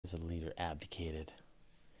as the leader abdicated.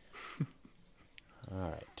 All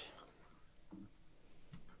right.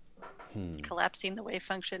 Collapsing the wave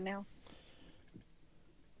function now.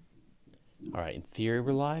 All right. In theory,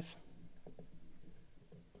 we're live.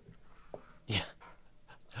 Yeah.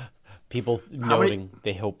 People noting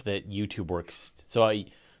they hope that YouTube works. So I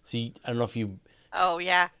don't know if you. Oh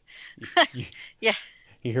yeah. Yeah.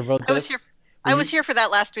 You hear about this? I was here for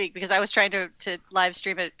that last week because I was trying to live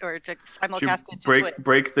stream it or to simulcast it to Twitch.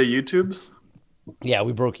 Break the YouTubes? Yeah,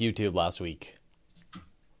 we broke YouTube last week.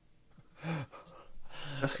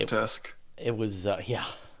 Tusk. It was it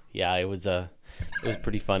was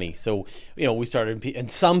pretty funny. So, we started,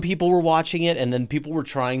 and some people were watching it, and then people were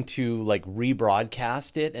trying to like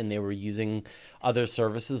rebroadcast it, and they were using other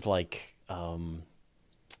services like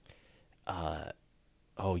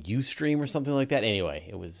Ustream or something like that. Anyway,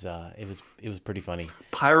 it was pretty funny.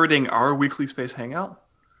 Pirating our weekly space hangout?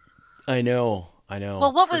 I know.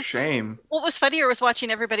 Well, shame. What was funnier was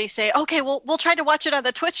watching everybody say, "Okay, we'll try to watch it on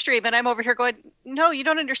the Twitch stream," and I'm over here going, "No, you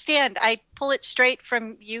don't understand. I pull it straight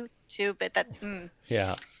from YouTube." But that.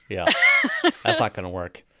 Yeah, that's not going to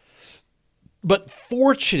work. But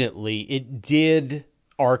fortunately, it did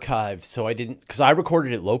archive, so I didn't, because I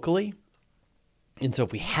recorded it locally, and so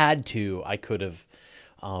if we had to, I could have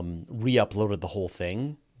re-uploaded the whole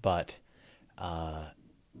thing. But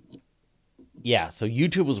yeah, so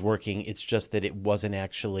YouTube was working. It's just that it wasn't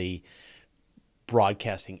actually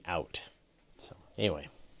broadcasting out. So anyway,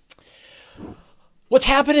 what's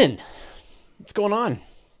happening? What's going on?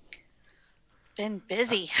 Been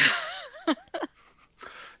busy.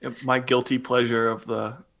 My guilty pleasure of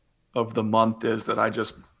the month is that I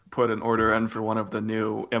just put an order in for one of the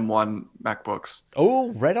new M1 MacBooks.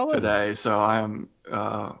 Oh, right on. Today. So I am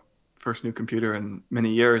first new computer in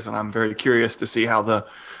many years, and I'm very curious to see how the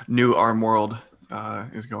new ARM world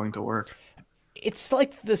is going to work. It's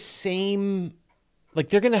like the same, like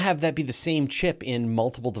they're going to have that be the same chip in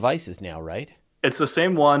multiple devices now, right? It's the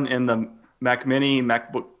same one in the Mac Mini,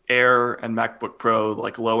 MacBook Air, and MacBook Pro,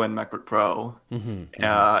 like low-end MacBook Pro.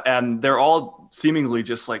 And they're all seemingly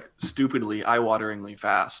just like stupidly, eye-wateringly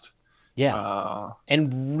fast. Yeah,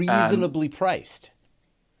 and reasonably priced.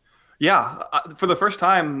 Yeah, for the first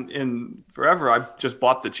time in forever, I just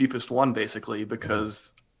bought the cheapest one basically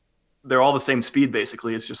because they're all the same speed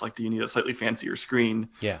basically. It's just like, do you need a slightly fancier screen?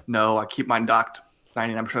 Yeah. No, I keep mine docked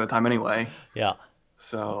 99% of the time anyway. Yeah.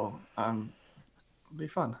 So it'll be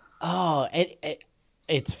fun. Oh,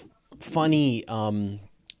 it's funny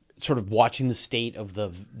sort of watching the state of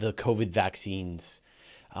the COVID vaccines.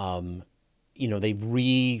 They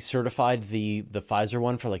recertified the Pfizer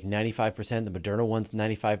one for like 95%, the Moderna one's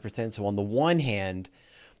 95%. So on the one hand,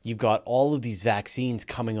 you've got all of these vaccines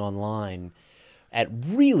coming online at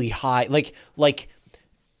really high, like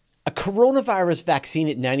a coronavirus vaccine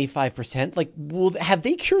at 95%. Like, have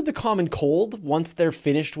they cured the common cold once they're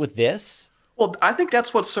finished with this? Well, I think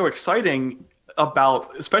that's what's so exciting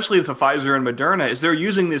about, especially the Pfizer and Moderna, is they're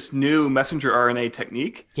using this new messenger RNA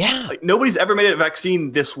technique. Yeah. Like nobody's ever made a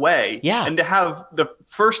vaccine this way. Yeah. And to have the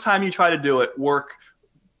first time you try to do it work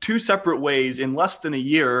two separate ways in less than a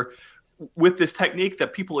year with this technique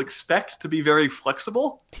that people expect to be very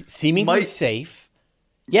flexible, seemingly safe.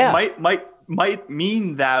 Yeah. Might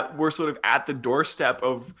mean that we're sort of at the doorstep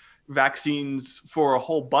of vaccines for a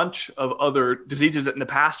whole bunch of other diseases that in the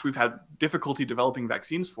past we've had difficulty developing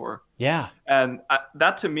vaccines for. Yeah. And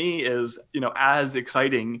that to me is, as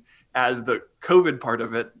exciting as the COVID part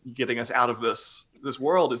of it, getting us out of this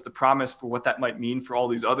world, is the promise for what that might mean for all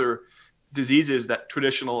these other diseases that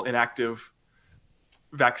traditional inactive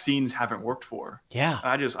vaccines haven't worked for. Yeah.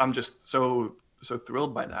 I'm just so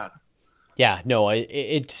thrilled by that. Yeah, no,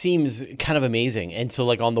 it seems kind of amazing. And so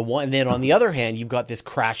like on the other hand, you've got this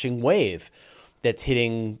crashing wave that's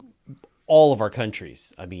hitting all of our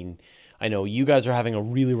countries. I mean, I know you guys are having a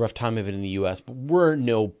really rough time of it in the US, but we're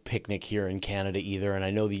no picnic here in Canada either. And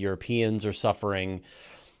I know the Europeans are suffering.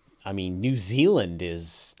 I mean, New Zealand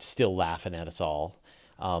is still laughing at us all.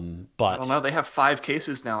 But I don't know. They have 5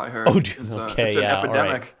 cases now, I heard. Oh, it's an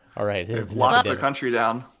epidemic. All right. They've locked the country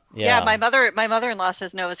down. Yeah, my mother-in-law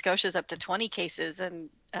says Nova Scotia's up to 20 cases, and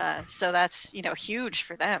so that's huge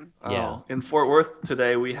for them. Yeah. In Fort Worth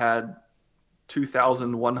today, we had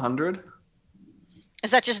 2,100.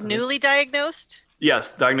 Is that just newly diagnosed?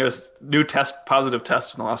 Yes, diagnosed new positive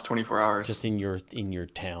tests in the last 24 hours. Just in your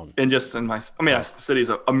town. And just in my city's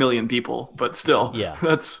a million people, but still,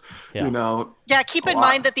 that's Yeah, keep in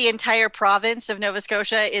mind that the entire province of Nova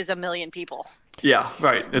Scotia is 1 million people. Yeah,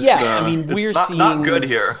 right. I mean, we're seeing not good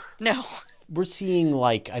here. No. We're seeing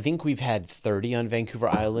I think we've had 30 on Vancouver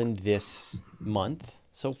Island this month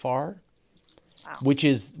so far. Wow. which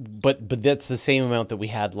is, but that's the same amount that we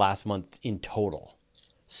had last month in total.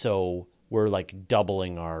 So we're like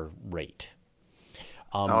doubling our rate.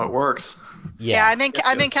 That's how it works. Yeah, I'm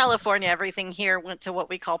in California. Everything here went to what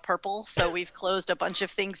we call purple, so we've closed a bunch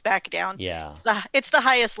of things back down. Yeah. It's the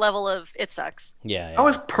highest level of it sucks. Yeah. How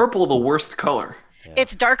is purple the worst color? Yeah.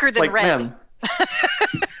 It's darker than red. Man,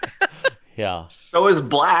 Yeah. so is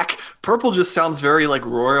black. Purple just sounds very like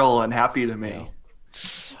royal and happy to me.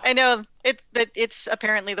 I know it, but it's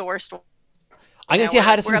apparently the worst one. I'm going to say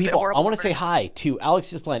hi to some we're up at people. I horrible want to say hi to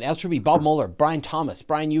Alex Displan, Astro B, Bob Mueller, Brian Thomas,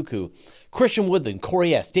 Brian Yuku, Christian Woodland,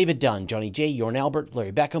 Corey S., David Dunn, Johnny J., Jorn Albert,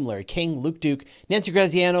 Larry Beckham, Larry King, Luke Duke, Nancy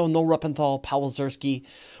Graziano, Noel Ruppenthal, Powell Zersky,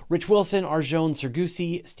 Rich Wilson, Arjone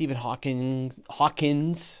Sergusi, Stephen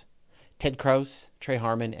Hawkins, Ted Krause, Trey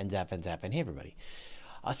Harmon, and Zap and Zap. And hey, everybody.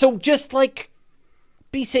 So just like,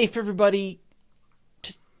 be safe, everybody.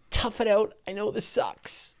 Just tough it out. I know this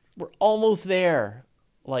sucks. We're almost there.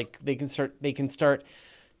 Like they can start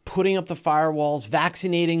putting up the firewalls,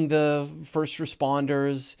 vaccinating the first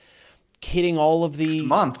responders, hitting all of the Next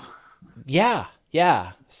month. Yeah.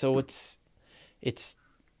 So it's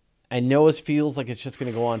I know it feels like it's just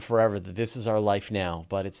going to go on forever, that this is our life now,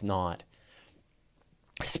 but it's not.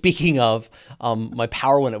 Speaking of, my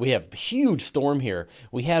power went out. We have a huge storm here.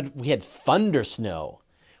 We had thunder snow,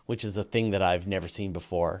 which is a thing that I've never seen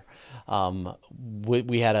before.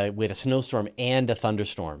 We had a snowstorm and a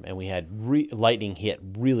thunderstorm, and we had lightning hit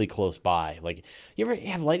really close by. Like, you ever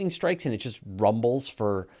have lightning strikes and it just rumbles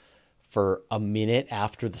for a minute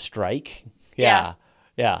after the strike? Yeah.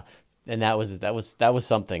 And that was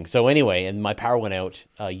something. So anyway, and my power went out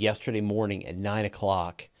yesterday morning at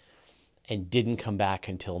 9:00 and didn't come back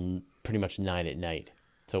until pretty much 9 at night.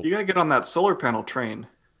 So you gotta get on that solar panel train.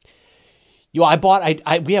 We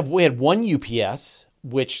had one UPS,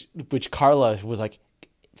 which Carla was like,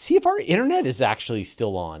 see if our internet is actually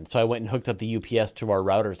still on. So I went and hooked up the UPS to our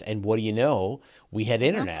routers, and what do you know? We had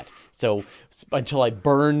internet. So until I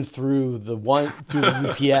burned through the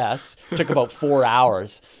UPS, it took about 4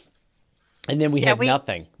 hours, and then we had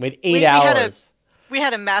nothing. We had 8 hours. We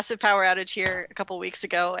had a massive power outage here a couple weeks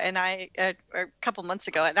ago, and or a couple months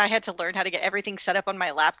ago, and I had to learn how to get everything set up on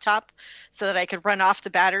my laptop so that I could run off the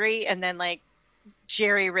battery and then like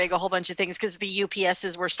jerry rig a whole bunch of things because the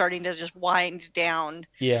UPSs were starting to just wind down.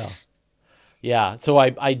 Yeah. So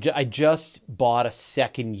I just bought a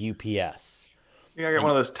second UPS. You gotta get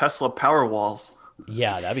one of those Tesla power walls.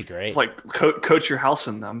 Yeah, that'd be great. It's like coat your house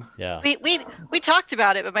in them. Yeah. We talked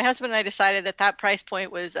about it, but my husband and I decided that price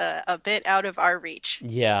point was a bit out of our reach.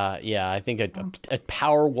 Yeah. I think a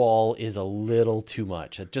power wall is a little too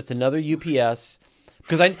much. Just another UPS,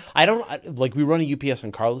 because I don't like, we run a UPS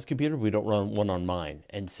on Carla's computer. We don't run one on mine,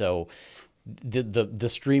 and so the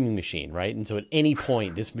streaming machine, right? And so at any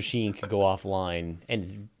point, this machine could go offline,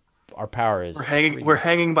 and our power is we're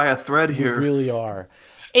hanging by a thread here. We really are.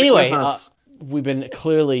 Stick Anyway. with us. We've been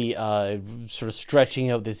clearly sort of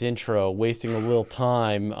stretching out this intro, wasting a little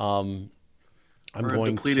time. We're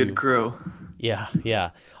a depleted crew.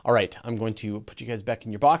 Yeah. All right, I'm going to put you guys back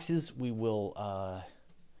in your boxes. We will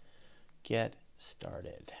get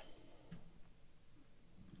started.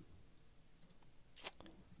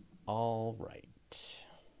 All right.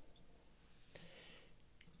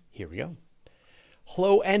 Here we go.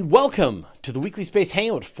 Hello and welcome to the Weekly Space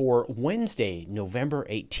Hangout for Wednesday, November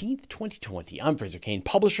 18th, 2020. I'm Fraser Kane,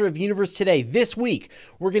 publisher of Universe Today. This week,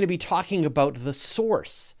 we're going to be talking about the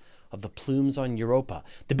source of the plumes on Europa,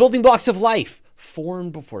 the building blocks of life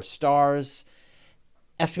formed before stars,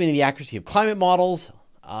 estimating the accuracy of climate models,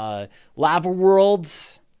 lava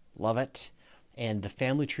worlds, love it, and the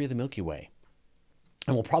family tree of the Milky Way.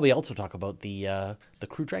 And we'll probably also talk about the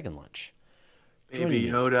Crew Dragon launch. Baby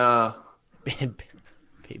Yoda.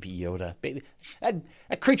 Baby Yoda.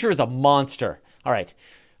 That creature is a monster. All right.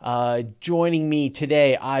 Joining me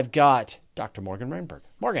today, I've got Dr. Morgan Renberg.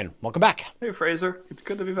 Morgan, welcome back. Hey, Fraser. It's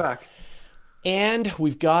good to be back. And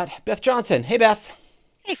we've got Beth Johnson. Hey, Beth.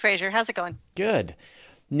 Hey, Fraser. How's it going? Good.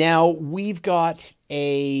 Now, we've got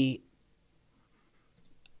a...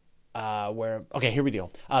 here we go.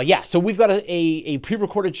 So we've got a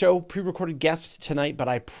pre-recorded show, pre-recorded guest tonight, but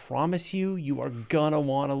I promise you are gonna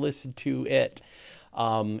want to listen to it.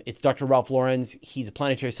 It's Dr. Ralph Lorenz. He's a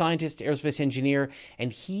planetary scientist, aerospace engineer,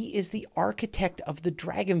 and he is the architect of the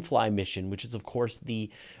Dragonfly mission, which is, of course, the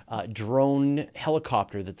drone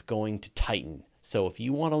helicopter that's going to Titan. So if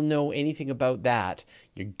you want to know anything about that,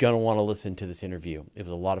 you're gonna want to listen to this interview. It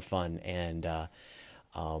was a lot of fun, and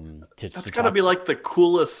that's got to be like the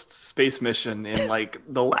coolest space mission in like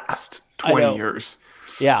the last 20 years.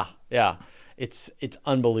 Yeah. It's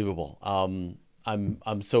unbelievable.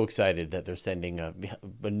 I'm so excited that they're sending a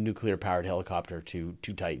nuclear powered helicopter to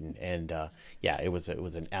Titan, and yeah, it was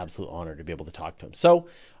an absolute honor to be able to talk to him. So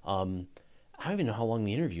I don't even know how long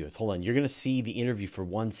the interview is. Hold on, you're gonna see the interview for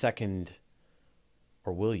 1 second,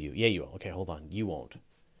 or will you? Yeah, you will. Okay, hold on, you won't.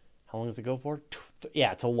 How long does it go for?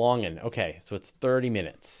 Yeah, it's a long one. Okay, so it's 30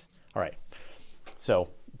 minutes. All right, so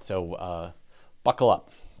buckle up.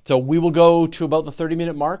 So we will go to about the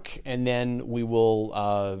 30-minute mark, and then we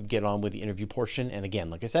will get on with the interview portion. And again,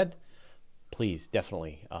 like I said, please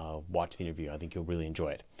definitely watch the interview. I think you'll really enjoy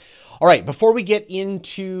it. All right, before we get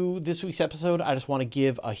into this week's episode, I just want to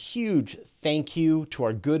give a huge thank you to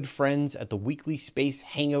our good friends at the Weekly Space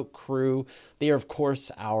Hangout crew. They are, of course,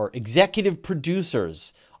 our executive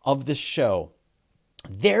producers of this show.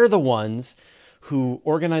 They're the ones who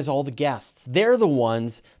organize all the guests. They're the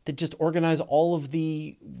ones that just organize all of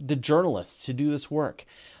the journalists to do this work.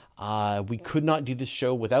 We could not do this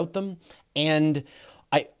show without them. And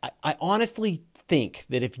I honestly think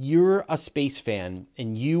that if you're a space fan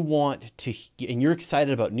and you want to, and you're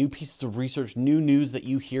excited about new pieces of research, new news that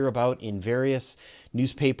you hear about in various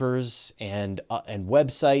newspapers and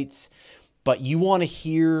websites, but you want to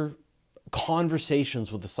hear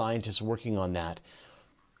conversations with the scientists working on that,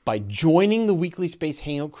 by joining the Weekly Space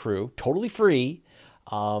Hangout crew, totally free,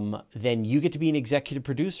 then you get to be an executive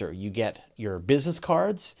producer. You get your business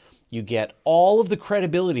cards, you get all of the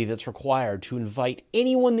credibility that's required to invite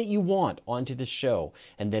anyone that you want onto the show.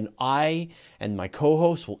 And then I and my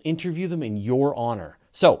co-hosts will interview them in your honor.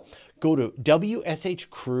 So go to wshcrew.space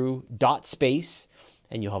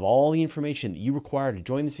and you'll have all the information that you require to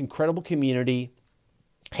join this incredible community,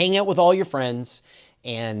 hang out with all your friends,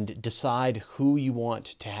 and decide who you want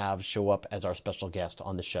to have show up as our special guest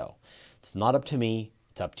on the show. It's not up to me,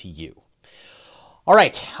 it's up to you. All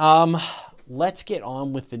right, let's get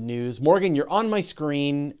on with the news. Morgan, you're on my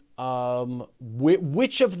screen.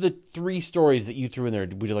 Which of the three stories that you threw in there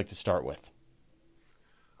would you like to start with?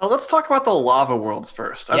 Let's talk about the lava worlds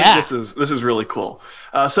first. I Yeah. think this is really cool.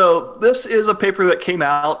 So this is a paper that came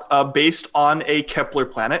out based on a Kepler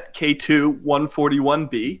planet,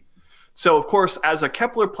 K2-141b. So, of course, as a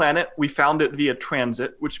Kepler planet, we found it via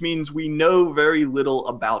transit, which means we know very little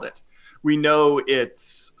about it. We know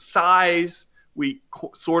its size. We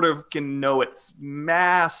sort of can know its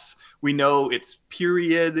mass. We know its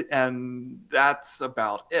period, and that's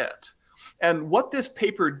about it. And what this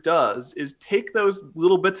paper does is take those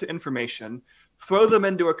little bits of information, throw them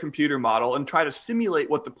into a computer model, and try to simulate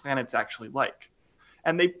what the planet's actually like.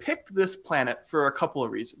 And they picked this planet for a couple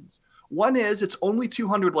of reasons. One is it's only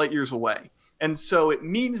 200 light years away. And so it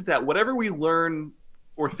means that whatever we learn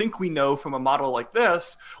or think we know from a model like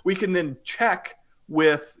this, we can then check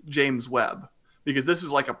with James Webb, because this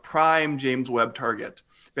is like a prime James Webb target.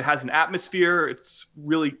 If it has an atmosphere, it's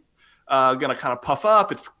really going to kind of puff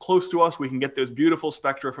up. It's close to us. We can get those beautiful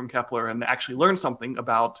spectra from Kepler and actually learn something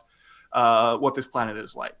about what this planet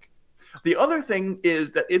is like. The other thing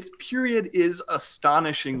is that its period is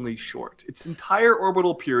astonishingly short. Its entire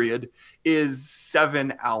orbital period is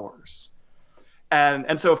 7 hours.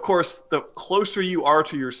 And so, of course, the closer you are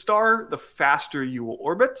to your star, the faster you will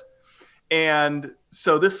orbit. And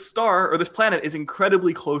so this star, or this planet, is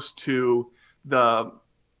incredibly close to the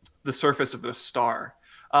surface of this star.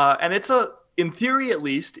 And in theory at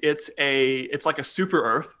least, it's like a super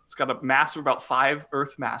Earth. It's got a mass of about 5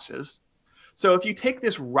 Earth masses. So if you take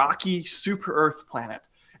this rocky super Earth planet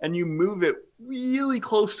and you move it really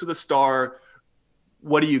close to the star,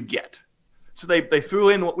 what do you get? So they threw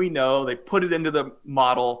in what we know, they put it into the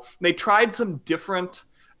model, and they tried some different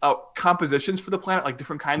compositions for the planet, like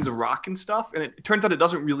different kinds of rock and stuff, and it turns out it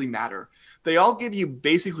doesn't really matter. They all give you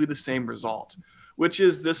basically the same result, which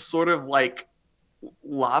is this sort of like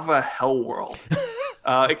lava hell world.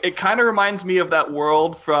 It kind of reminds me of that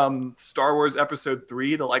world from Star Wars Episode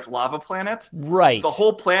 3, the like lava planet. Right. So the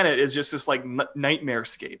whole planet is just this like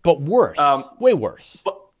nightmare-scape. But worse, way worse.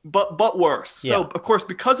 But worse. Yeah. So of course,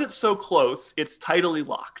 because it's so close, it's tidally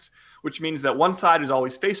locked, which means that one side is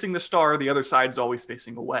always facing the star, the other side is always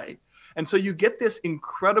facing away. And so you get this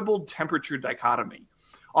incredible temperature dichotomy.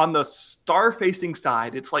 On the star-facing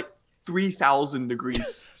side, it's like 3,000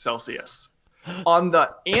 degrees Celsius. On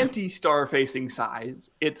the anti-star facing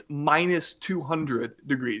sides, it's minus 200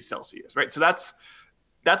 degrees Celsius, right? So that's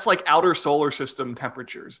like outer solar system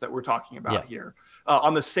temperatures that we're talking about here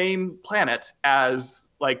on the same planet as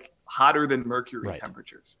like hotter than Mercury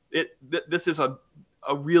temperatures. This is a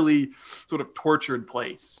really sort of tortured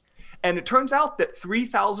place. And it turns out that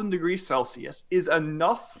 3,000 degrees Celsius is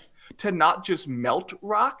enough to not just melt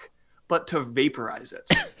rock, but to vaporize it.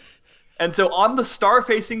 And so on the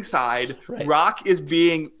star-facing side, rock is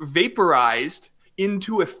being vaporized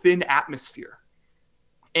into a thin atmosphere.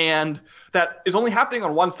 And that is only happening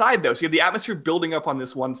on one side, though. So you have the atmosphere building up on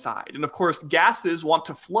this one side. And of course, gases want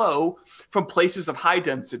to flow from places of high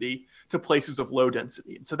density to places of low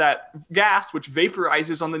density. And so that gas, which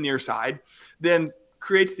vaporizes on the near side, then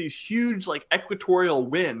creates these huge like equatorial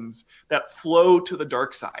winds that flow to the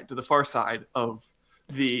dark side, to the far side of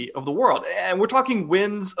the world. And we're talking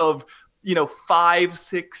winds of 5,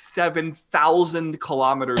 6, 7,000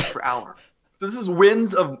 kilometers per hour. So this is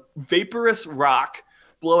winds of vaporous rock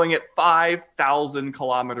blowing at 5,000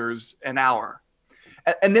 kilometers an hour.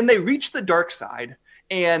 And then they reach the dark side,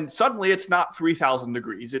 and suddenly it's not 3,000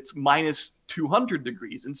 degrees, it's minus 200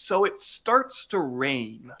 degrees. And so it starts to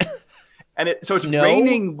rain. And it's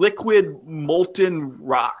raining liquid molten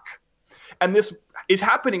rock. And this is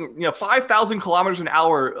happening, 5,000 kilometers an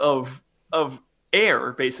hour of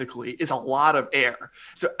air, basically, is a lot of air.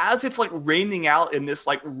 So as it's like raining out in this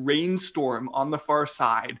like rainstorm on the far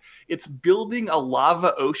side, it's building a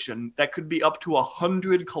lava ocean that could be up to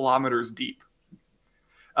 100 kilometers deep.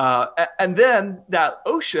 And then that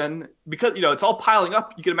ocean, because it's all piling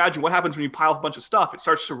up, you can imagine what happens when you pile a bunch of stuff. It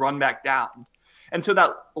starts to run back down. And so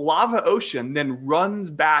that lava ocean then runs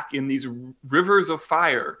back in these rivers of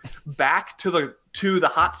fire back to the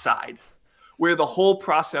hot side, where the whole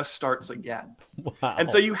process starts again. Wow. And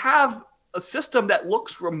so you have a system that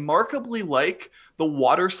looks remarkably like the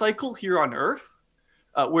water cycle here on Earth,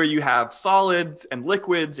 where you have solids and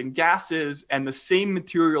liquids and gases and the same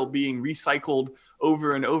material being recycled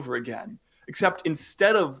over and over again, except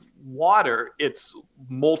instead of water, it's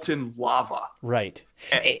molten lava. Right.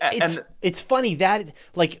 It's funny that,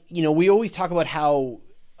 like, we always talk about how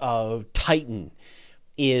Titan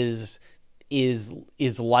is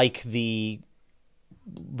like the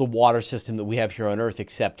water system that we have here on Earth,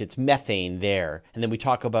 except it's methane there. And then we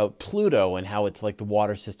talk about Pluto and how it's like the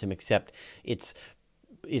water system, except it's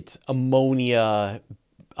ammonia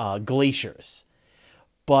glaciers.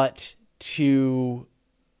 But to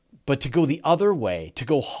go the other way, to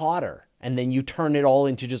go hotter, and then you turn it all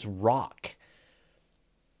into just rock.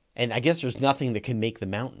 And I guess there's nothing that can make the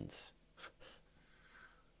mountains.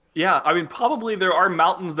 Yeah, I mean, probably there are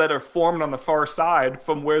mountains that are formed on the far side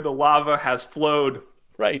from where the lava has flowed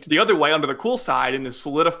the other way under the cool side and is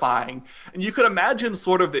solidifying. And you could imagine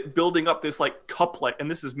sort of it building up this like cup-like,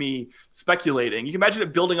 and this is me speculating, you can imagine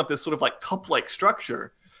it building up this sort of like cup-like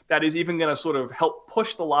structure that is even going to sort of help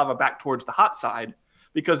push the lava back towards the hot side,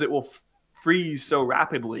 because it will freeze so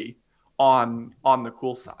rapidly on the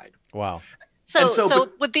cool side. Wow.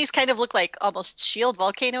 So would these kind of look like almost shield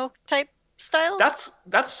volcano type styles?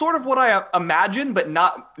 That's sort of what I imagine, but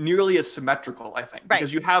not nearly as symmetrical, I think.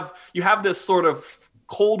 Because you have this sort of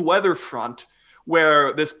cold weather front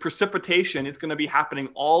where this precipitation is going to be happening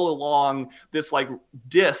all along this like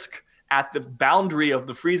disk at the boundary of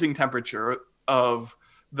the freezing temperature of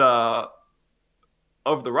the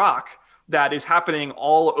rock, that is happening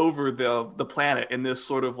all over the planet in this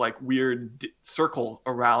sort of like weird circle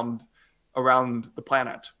around the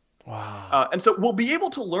planet. Wow. And so we'll be able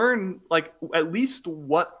to learn like at least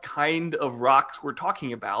what kind of rocks we're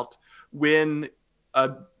talking about when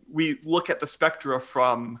we look at the spectra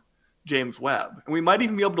from James Webb. And we might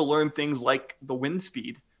even be able to learn things like the wind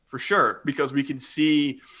speed for sure, because we can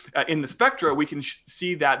see in the spectra, we can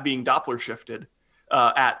see that being Doppler shifted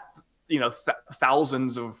at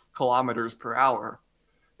thousands of kilometers per hour.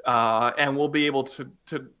 And we'll be able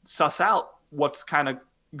to suss out what's kind of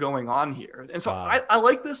going on here. And so I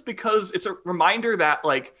like this because it's a reminder that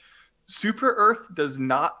like super Earth does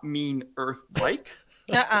not mean Earth-like.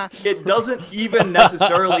 It doesn't even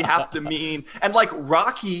necessarily have to mean, and like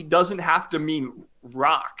rocky doesn't have to mean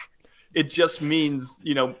rock. It just means,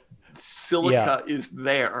 silica is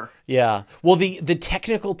there. Yeah. Well, the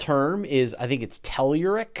technical term is, I think it's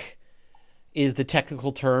telluric, is the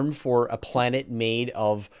technical term for a planet made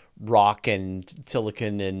of rock and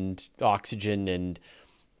silicon and oxygen and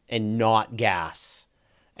not gas.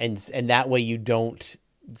 And that way you don't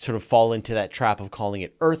sort of fall into that trap of calling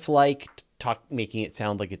it Earth-like, making it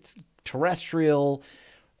sound like it's terrestrial.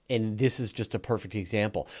 And this is just a perfect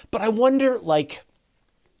example. But I wonder, like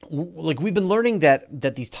we've been learning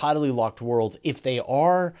that these tidally locked worlds, if they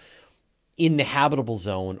are in the habitable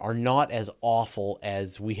zone, are not as awful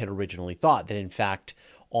as we had originally thought. That in fact,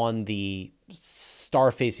 on the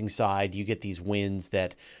star-facing side, you get these winds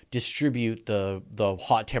that distribute the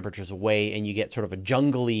hot temperatures away, and you get sort of a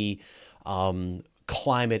jungly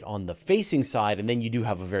climate on the facing side, and then you do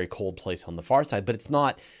have a very cold place on the far side. But it's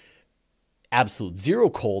not absolute zero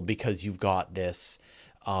cold, because you've got this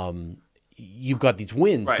you've got these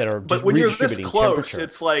winds Right. that are But just when you're this redistributing close, temperature.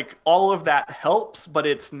 it's like all of that helps, but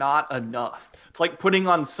it's not enough. It's like putting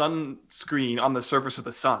on sunscreen on the surface of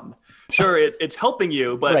the sun. Sure, it's helping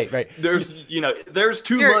you, but Right. there's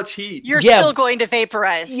too much heat. You're Yeah. still going to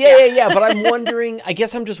vaporize. Yeah. But I'm wondering, I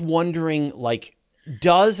guess I'm just wondering, like,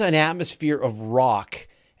 does an atmosphere of rock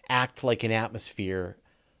act like an atmosphere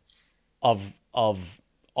of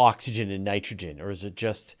oxygen and nitrogen, or is it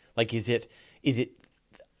just like, is it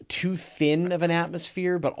too thin of an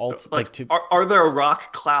atmosphere, but also like too... Are there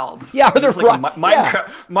rock clouds? Yeah, are there like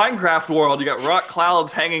Minecraft world? You got rock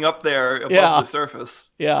clouds hanging up there above the surface.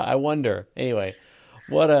 Yeah, I wonder. Anyway,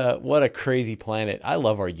 what a crazy planet. I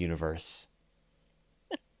love our universe.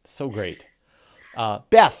 So great.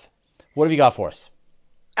 Beth, what have you got for us?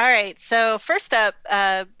 All right. So first up,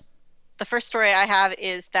 the first story I have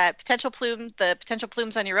is that the potential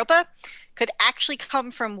plumes on Europa could actually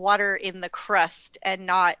come from water in the crust and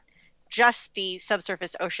not just the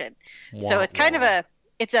subsurface ocean. So it's kind of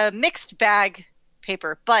a mixed bag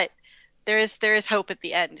paper, but there is hope at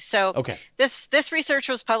the end. So this research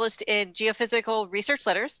was published in Geophysical Research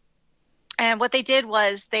Letters. And what they did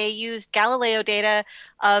was they used Galileo data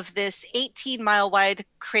of this 18-mile wide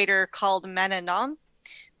crater called Manannan,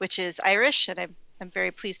 which is Irish, and I'm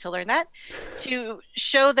very pleased to learn that, to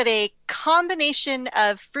show that a combination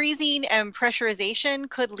of freezing and pressurization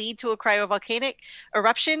could lead to a cryovolcanic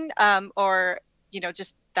eruption, or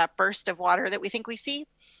just that burst of water that we think we see.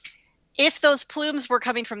 If those plumes were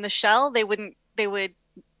coming from the shell, they would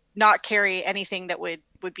not carry anything that would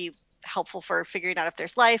be helpful for figuring out if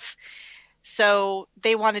there's life. So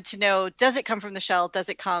they wanted to know, does it come from the shell? Does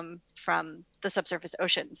it come from the subsurface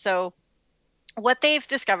ocean? So what they've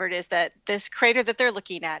discovered is that this crater that they're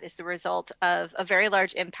looking at is the result of a very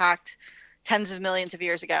large impact tens of millions of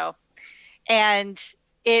years ago. And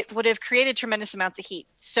it would have created tremendous amounts of heat.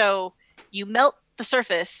 So you melt the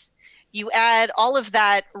surface, you add all of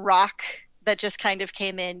that rock that just kind of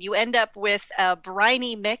came in, you end up with a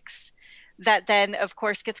briny mix that then, of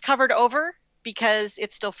course, gets covered over because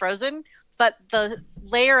it's still frozen, but the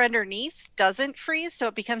layer underneath doesn't freeze. So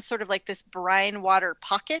it becomes sort of like this brine water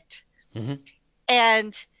pocket. Mm-hmm.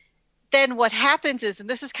 And then what happens is, and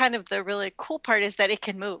this is kind of the really cool part, is that it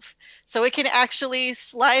can move. So it can actually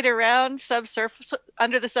slide around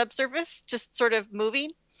under the subsurface, just sort of moving.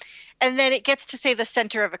 And then it gets to, say, the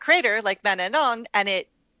center of a crater like Manannan, and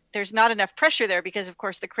there's not enough pressure there because, of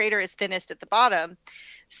course, the crater is thinnest at the bottom.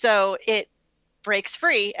 So it breaks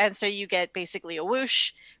free. And so you get basically a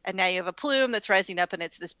whoosh, and now you have a plume that's rising up, and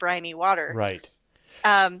it's this briny water. Right.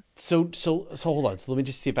 So hold on. So let me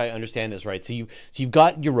just see if I understand this right. So you've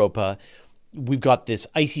got Europa, we've got this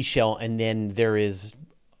icy shell, and then there is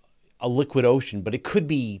a liquid ocean, but it could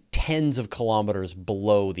be tens of kilometers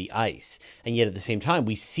below the ice. And yet at the same time,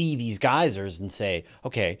 we see these geysers and say,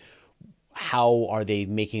 okay, how are they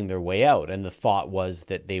making their way out? And the thought was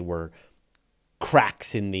that they were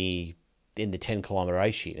cracks in the 10-kilometer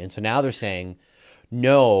ice sheet. And so now they're saying,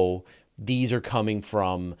 no, these are coming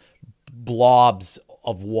from blobs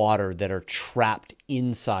of water that are trapped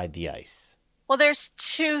inside the ice. Well, there's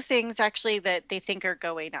two things actually that they think are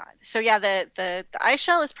going on. So yeah, the ice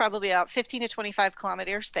shell is probably about 15 to 25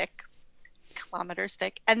 kilometers thick,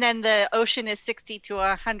 and then the ocean is 60 to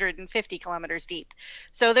 150 kilometers deep.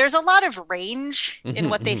 So there's a lot of range in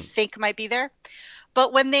what they think might be there.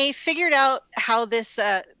 But when they figured out how this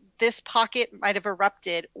pocket might have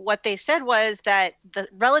erupted, what they said was that the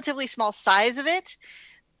relatively small size of it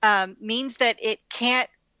means that it can't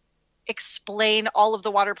explain all of the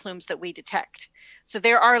water plumes that we detect. So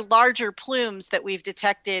there are larger plumes that we've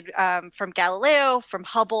detected from Galileo, from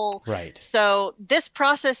Hubble. Right. So this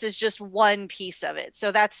process is just one piece of it.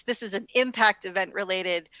 So this is an impact event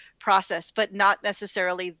related process, but not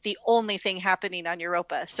necessarily the only thing happening on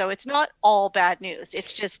Europa. So it's not all bad news.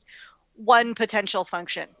 It's just one potential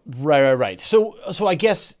function. Right. So I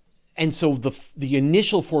guess, and so the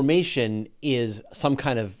initial formation is some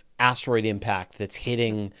kind of asteroid impact that's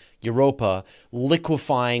hitting Europa,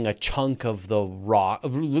 liquefying a chunk of the rock,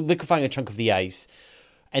 liquefying a chunk of the ice,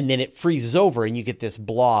 and then it freezes over and you get this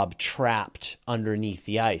blob trapped underneath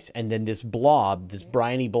the ice. And then this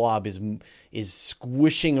briny blob is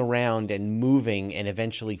squishing around and moving and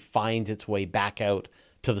eventually finds its way back out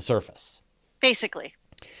to the surface. Basically.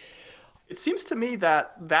 It seems to me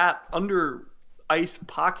that under ice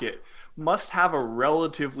pocket must have a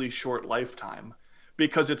relatively short lifetime,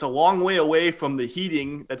 because it's a long way away from the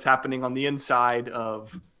heating that's happening on the inside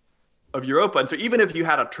of Europa. And so even if you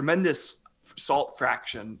had a tremendous salt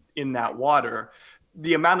fraction in that water,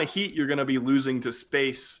 the amount of heat you're going to be losing to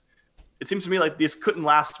space, it seems to me like this couldn't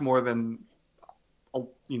last more than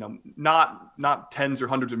not tens or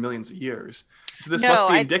hundreds of millions of years. So this No,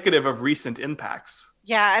 must be indicative of recent impacts.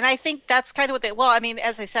 Yeah, and I think that's kind of what well, I mean,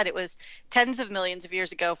 as I said, it was tens of millions of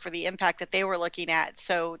years ago for the impact that they were looking at.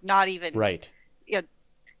 So not even right.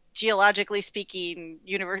 Geologically speaking,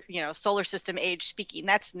 solar system age speaking,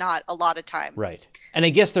 that's not a lot of time. Right. And I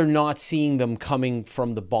guess they're not seeing them coming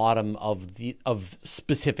from the bottom of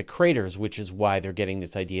specific craters, which is why they're getting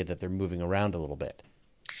this idea that they're moving around a little bit.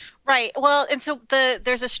 Right. Well, and so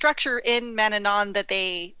there's a structure in Mannanon that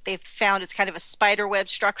they've found. It's kind of a spider web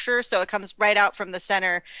structure. So it comes right out from the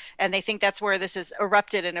center, and they think that's where this is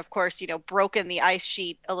erupted and, of course, broken the ice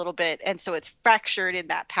sheet a little bit. And so it's fractured in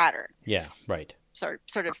that pattern. Yeah, right.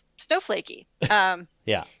 Sort of snowflakey.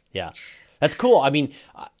 Yeah. That's cool. I mean,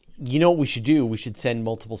 you know what we should do? We should send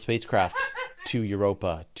multiple spacecraft to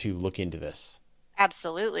Europa to look into this.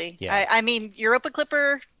 Absolutely. Yeah. I mean, Europa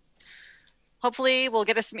Clipper, hopefully will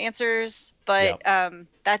get us some answers, but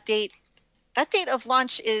that date of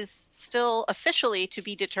launch is still officially to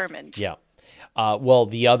be determined. Yeah. Well,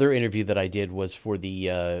 the other interview that I did was for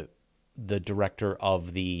the director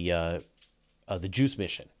of the JUICE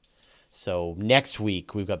mission. So next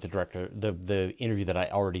week we've got the interview that I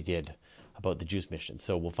already did about the JUICE mission.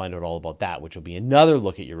 So we'll find out all about that, which will be another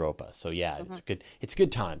look at Europa. So yeah, it's a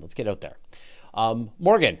good time. Let's get out there.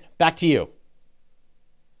 Morgan, back to you.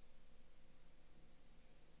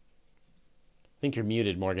 I think you're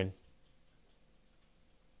muted, Morgan.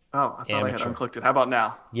 Oh, I thought I had unclicked it. How about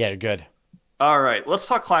now? Yeah, good. All right, let's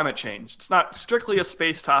talk climate change. It's not strictly a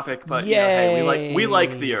space topic, but hey, we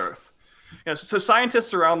like the Earth. So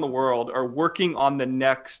scientists around the world are working on the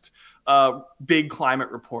next big climate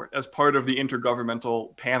report as part of the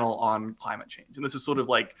Intergovernmental Panel on Climate Change. And this is sort of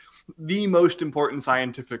like the most important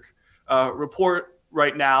scientific report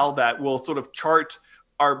right now that will sort of chart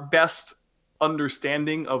our best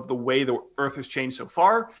understanding of the way the Earth has changed so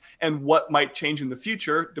far and what might change in the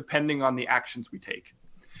future depending on the actions we take.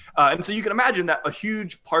 And so you can imagine that a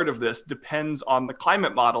huge part of this depends on the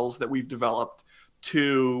climate models that we've developed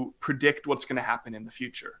to predict what's going to happen in the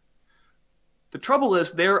future. The trouble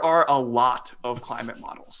is there are a lot of climate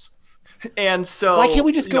models. And so why can't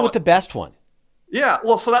we just go with the best one? Yeah,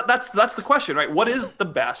 well, so that's the question, right? What is the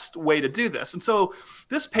best way to do this? And so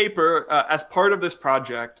this paper, as part of this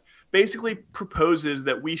project, basically proposes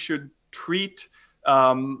that we should treat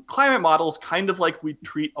climate models kind of like we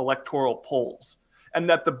treat electoral polls, and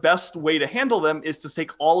that the best way to handle them is to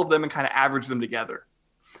take all of them and kind of average them together.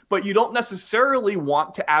 But you don't necessarily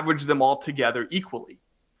want to average them all together equally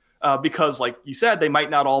because, like you said, they might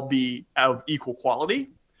not all be of equal quality.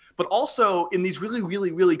 But also in these really,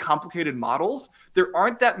 really, really complicated models, there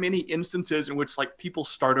aren't that many instances in which like people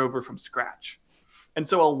start over from scratch. And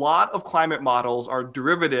so a lot of climate models are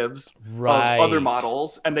derivatives of other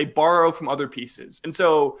models, and they borrow from other pieces. And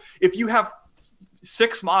so if you have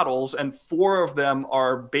 6 models and 4 of them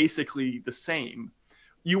are basically the same,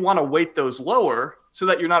 you want to weight those lower so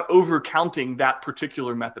that you're not overcounting that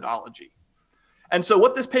particular methodology. And so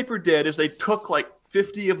what this paper did is they took like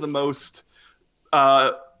 50 of the most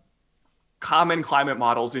common climate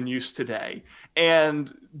models in use today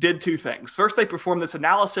and did 2 things. First, they performed this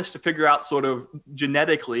analysis to figure out sort of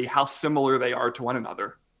genetically how similar they are to one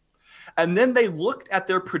another. And then they looked at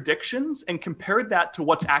their predictions and compared that to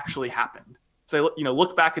what's actually happened. So,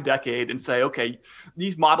 look back a decade and say, okay,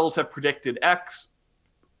 these models have predicted X,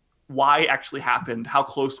 Y actually happened, how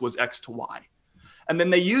close was X to Y? And then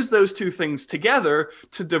they use those 2 things together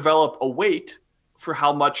to develop a weight for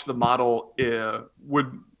how much the model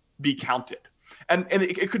would be counted. And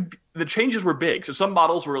the changes were big. So some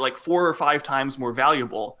models were like 4 or 5 times more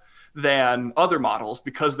valuable than other models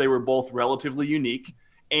because they were both relatively unique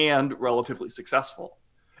and relatively successful.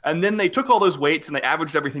 And then they took all those weights and they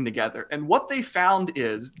averaged everything together. And what they found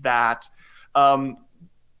is that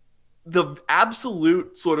the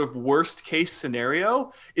absolute sort of worst case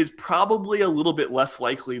scenario is probably a little bit less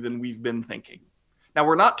likely than we've been thinking. Now,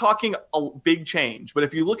 we're not talking a big change, but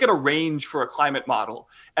if you look at a range for a climate model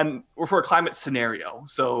or for a climate scenario,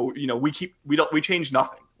 so we change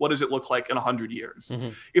nothing. What does it look like in 100 years? Mm-hmm.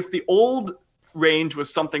 If the old range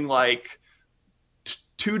was something like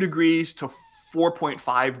 2 degrees to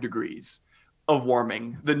 4.5 degrees of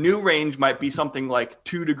warming, the new range might be something like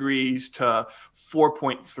 2 degrees to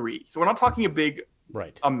 4.3. So we're not talking a big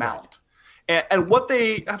amount. Right. And what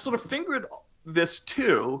they have sort of fingered this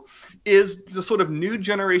too is the sort of new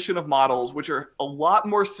generation of models, which are a lot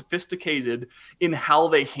more sophisticated in how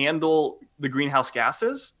they handle the greenhouse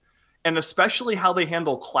gases and especially how they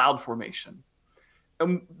handle cloud formation.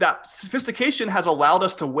 And that sophistication has allowed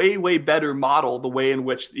us to way better model the way in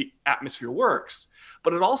which the atmosphere works.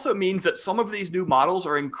 But it also means that some of these new models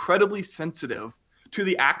are incredibly sensitive to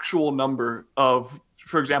the actual number of,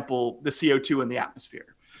 for example, the CO2 in the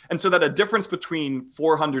atmosphere. And so that a difference between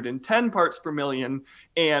 410 parts per million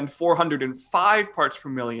and 405 parts per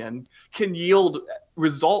million can yield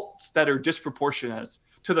results that are disproportionate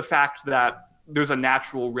to the fact that there's a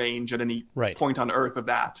natural range at any point on Earth of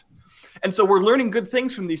that. And so we're learning good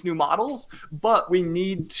things from these new models, but we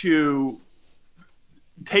need to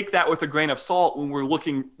take that with a grain of salt when we're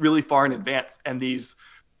looking really far in advance and these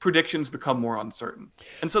predictions become more uncertain.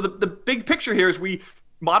 And so the big picture here is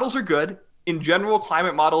models are good. In general,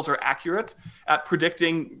 climate models are accurate at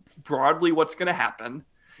predicting broadly what's going to happen.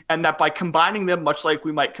 And that by combining them, much like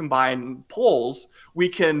we might combine polls, we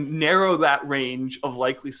can narrow that range of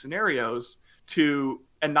likely scenarios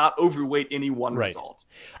and not overweight any one result.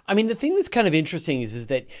 I mean, the thing that's kind of interesting is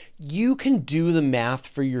that you can do the math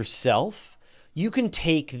for yourself. You can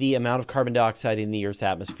take the amount of carbon dioxide in the Earth's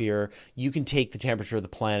atmosphere. You can take the temperature of the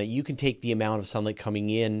planet. You can take the amount of sunlight coming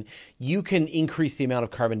in. You can increase the amount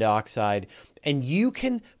of carbon dioxide. And you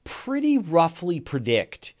can pretty roughly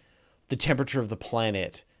predict the temperature of the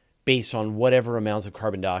planet based on whatever amounts of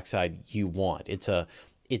carbon dioxide you want. It's a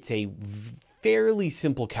fairly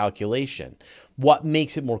simple calculation. What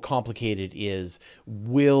makes it more complicated is,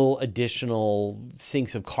 will additional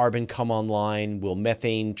sinks of carbon come online? Will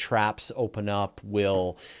methane traps open up?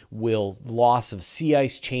 Will loss of sea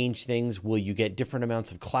ice change things? Will you get different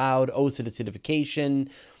amounts of cloud, ocean acidification,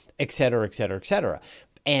 et cetera, et cetera, et cetera?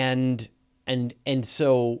 And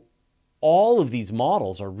so all of these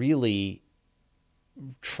models are really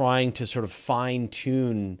trying to sort of fine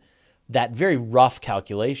tune that very rough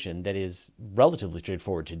calculation that is relatively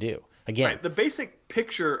straightforward to do. Again, the basic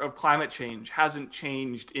picture of climate change hasn't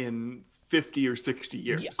changed in 50 or 60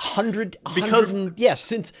 years. 100 yes,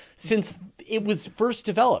 since it was first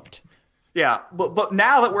developed. Yeah, but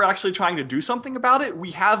now that we're actually trying to do something about it,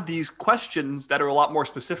 we have these questions that are a lot more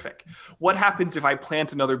specific. What happens if I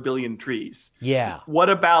plant another billion trees? Yeah. What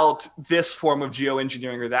about this form of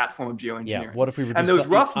geoengineering or that form of geoengineering? Yeah. What if we reduce and those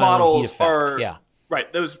rough models are yeah.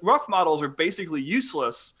 Right. Those rough models are basically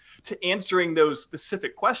useless to answering those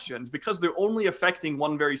specific questions because they're only affecting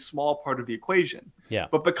one very small part of the equation. Yeah.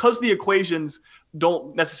 But because the equations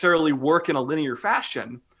don't necessarily work in a linear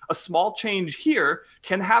fashion, a small change here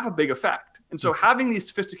can have a big effect. And so having these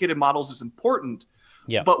sophisticated models is important,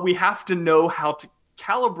 but we have to know how to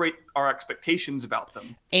calibrate our expectations about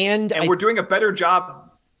them. And we're doing a better job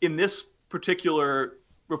in this particular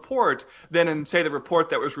report than in, say, the report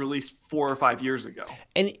that was released 4 or 5 years ago.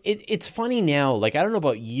 And it's funny now, like, I don't know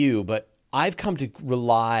about you, but I've come to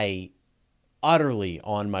rely utterly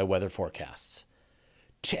on my weather forecasts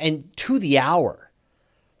to the hour.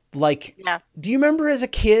 Like, do you remember as a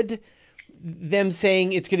kid them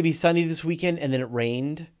saying it's going to be sunny this weekend and then it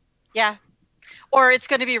rained? Yeah. Or it's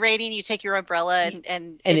going to be raining, you take your umbrella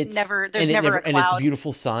and there's never a cloud. And it's a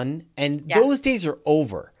beautiful sun. And those days are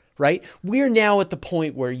over. Right? We're now at the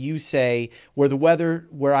point where you say, where the weather,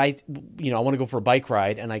 where I want to go for a bike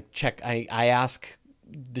ride and I ask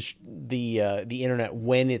the internet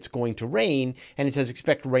when it's going to rain and it says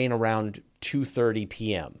expect rain around 2:30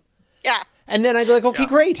 p.m. Yeah. And then I'd be like, okay,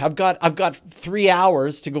 great. I've got 3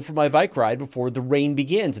 hours to go for my bike ride before the rain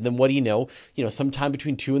begins. And then what do you know? Sometime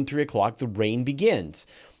between 2 and 3 o'clock, the rain begins.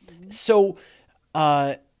 Mm-hmm. So,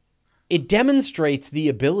 it demonstrates the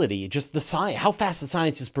ability, just the science, how fast the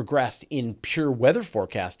science has progressed in pure weather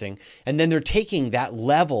forecasting, and then they're taking that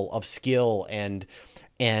level of skill and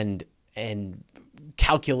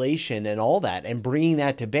calculation and all that, and bringing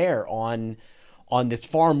that to bear on this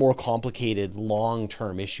far more complicated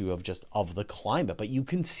long-term issue of the climate. But you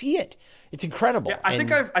can see it; it's incredible. Yeah,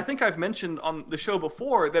 I think I've mentioned on the show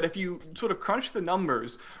before that if you sort of crunch the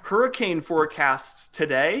numbers, hurricane forecasts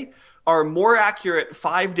today are more accurate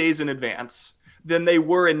 5 days in advance than they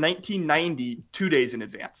were in 1990, 2 days in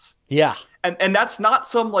advance. Yeah. And that's not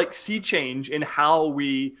some like sea change in how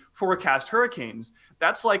we forecast hurricanes.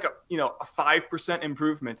 That's like a 5%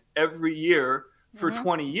 improvement every year for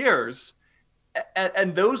 20 years.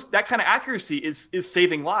 And that kind of accuracy is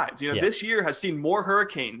saving lives. This year has seen more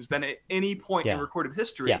hurricanes than at any point in recorded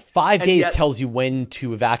history. Yeah, 5 days tells you when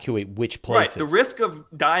to evacuate which places. Right. The risk of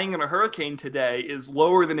dying in a hurricane today is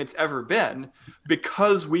lower than it's ever been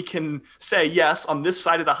because we can say, yes, on this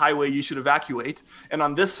side of the highway you should evacuate, and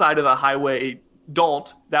on this side of the highway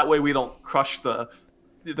don't. That way we don't crush the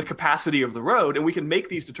capacity of the road, and we can make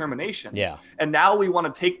these determinations. Yeah. And now we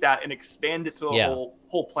want to take that and expand it to the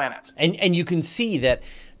whole planet. And you can see that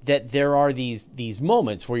that there are these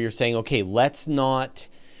moments where you're saying, okay, let's not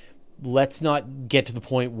get to the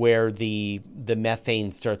point where the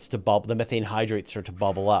methane starts to bubble, the methane hydrates start to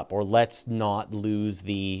bubble up, or let's not lose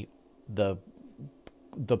the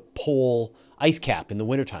pole ice cap in the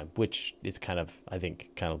wintertime, which is kind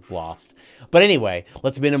of lost. But anyway,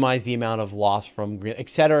 let's minimize the amount of loss from green, et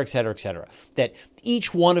cetera, et cetera, et cetera. That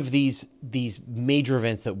each one of these major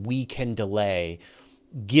events that we can delay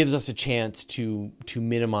gives us a chance to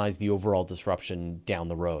minimize the overall disruption down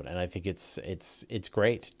the road. And I think it's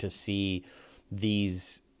great to see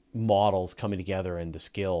these models coming together and the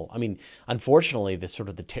skill. I mean, unfortunately,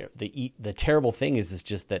 the terrible thing is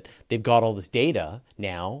just that they've got all this data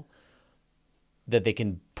now that they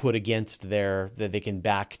can put against that they can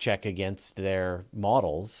back check against their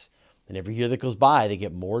models. And every year that goes by, they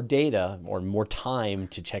get more data or more time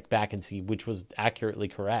to check back and see which was accurately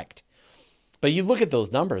correct. But you look at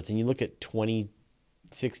those numbers and you look at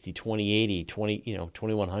 2060, 2080,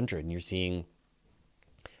 2100, and you're seeing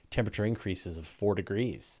temperature increases of 4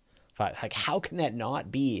 degrees. Like, how can that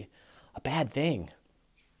not be a bad thing?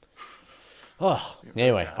 Oh,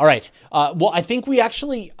 anyway. All right. Well, I think we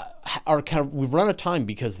actually we've run out of time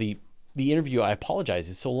because the interview, I apologize,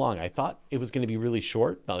 is so long. I thought it was going to be really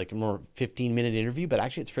short, not like a more 15-minute interview, but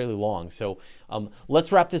actually it's fairly long. So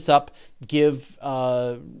let's wrap this up. Give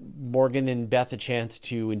Morgan and Beth a chance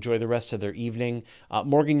to enjoy the rest of their evening.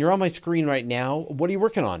 Morgan, you're on my screen right now. What are you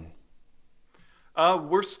working on?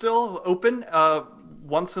 We're still open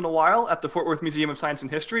once in a while at the Fort Worth Museum of Science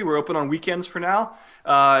and History. We're open on weekends for now.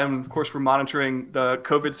 And of course, we're monitoring the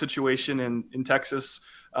COVID situation in Texas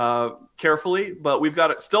carefully, but we've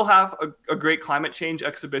still have a great climate change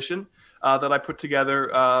exhibition that I put together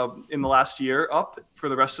in the last year up for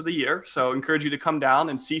the rest of the year. So I encourage you to come down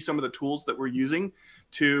and see some of the tools that we're using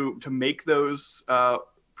to make those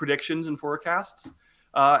predictions and forecasts.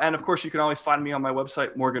 And of course, you can always find me on my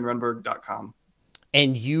website, morganrenberg.com.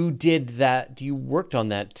 And you did that, you worked on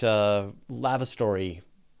that lava story.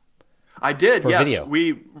 I did, yes. Video.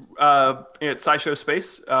 We at SciShow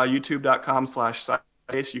Space,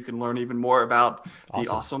 youtube.com/SciSpace, you can learn even more about the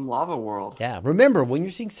awesome lava world. Yeah, remember, when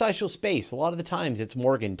you're seeing SciShow Space, a lot of the times it's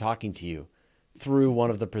Morgan talking to you through one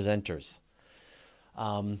of the presenters.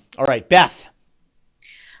 All right, Beth.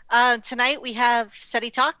 Tonight we have SETI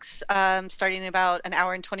Talks, starting in about an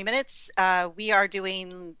hour and 20 minutes. We are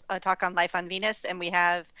doing a talk on life on Venus, and we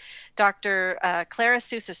have Dr. Clara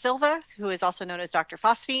Sousa Silva, who is also known as Dr.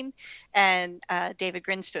 Phosphine, and David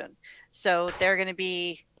Grinspoon. So they're going to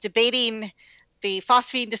be debating the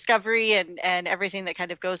phosphine discovery and everything that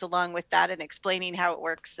kind of goes along with that and explaining how it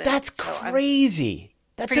works. And that's so crazy.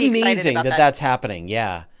 That's amazing that that's happening.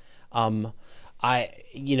 Yeah.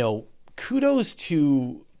 Kudos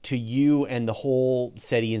to you and the whole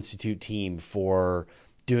SETI Institute team for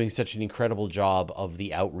doing such an incredible job of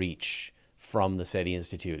the outreach from the SETI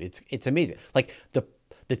Institute. It's amazing. Like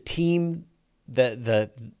the team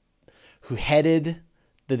who headed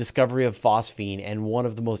the discovery of phosphine and one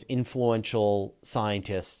of the most influential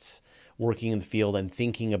scientists working in the field and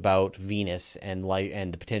thinking about Venus and life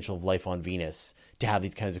and the potential of life on Venus to have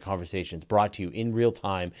these kinds of conversations brought to you in real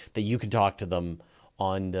time that you can talk to them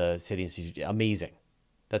on the SETI Institute. Amazing.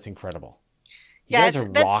 That's incredible. You guys are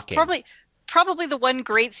rocking. Probably the one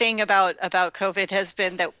great thing about COVID has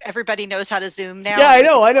been that everybody knows how to Zoom now. Yeah, I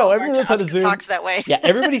know. Everyone knows how to Zoom. Talks that way. Yeah,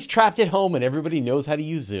 everybody's trapped at home and everybody knows how to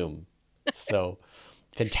use Zoom. So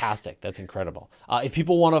fantastic. That's incredible. If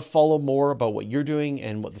people want to follow more about what you're doing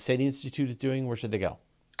and what the SETI Institute is doing, where should they go?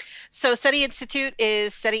 So SETI Institute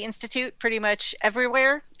is SETI Institute pretty much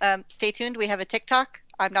everywhere. Stay tuned. We have a TikTok.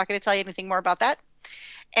 I'm not going to tell you anything more about that.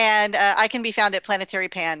 And I can be found at Planetary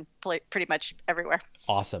Pan pretty much everywhere.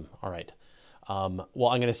 Awesome. All right. Well,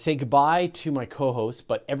 I'm going to say goodbye to my co-host,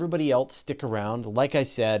 but everybody else stick around. Like I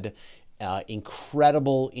said,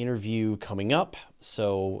 incredible interview coming up.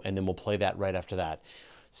 And then we'll play that right after that.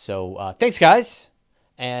 So thanks, guys.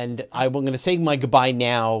 And I'm going to say my goodbye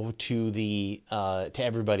now to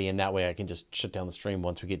everybody, and that way I can just shut down the stream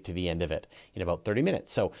once we get to the end of it in about 30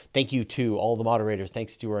 minutes. So thank you to all the moderators.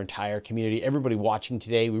 Thanks to our entire community, everybody watching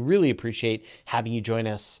today. We really appreciate having you join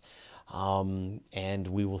us, and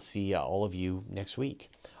we will see all of you next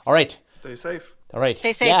week. All right. Stay safe. All right.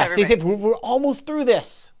 Stay safe, yeah, everybody. Stay safe. We're almost through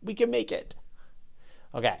this. We can make it.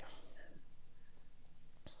 Okay.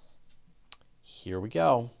 Here we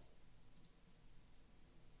go.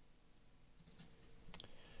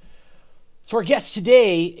 So our guest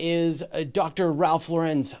today is Dr. Ralph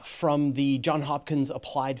Lorenz from the Johns Hopkins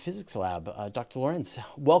Applied Physics Lab. Dr. Lorenz,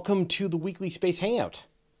 welcome to the weekly Space Hangout.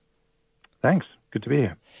 Thanks. Good to be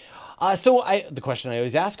here. The question I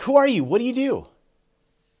always ask, who are you? What do you do?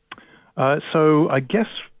 So I guess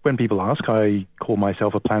when people ask, I call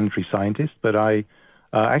myself a planetary scientist, but I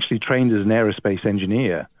actually trained as an aerospace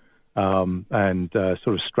engineer and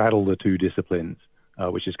sort of straddle the two disciplines,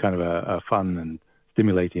 which is kind of a fun and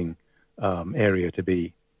stimulating area to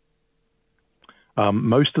be.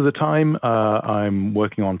 Most of the time, I'm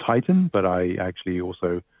working on Titan, but I actually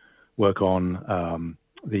also work on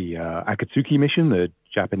the Akatsuki mission, the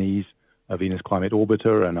Japanese Venus Climate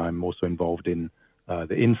Orbiter, and I'm also involved in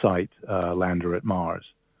the InSight lander at Mars.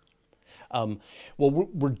 Well,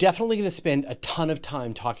 we're definitely going to spend a ton of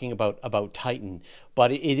time talking about Titan,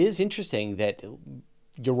 but it is interesting that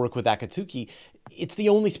your work with Akatsuki, it's the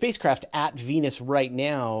only spacecraft at Venus right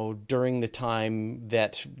now during the time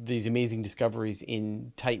that these amazing discoveries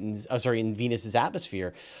in in Venus's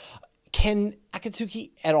atmosphere. Can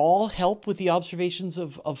Akatsuki at all help with the observations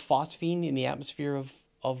of phosphine in the atmosphere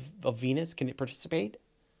of Venus? Can it participate?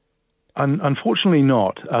 Unfortunately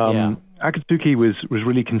not. Yeah. Akatsuki was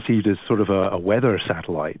really conceived as sort of a weather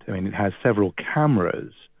satellite. I mean, it has several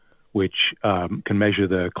cameras which can measure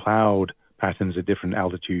the cloud patterns at different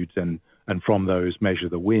altitudes and from those measure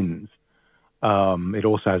the winds. It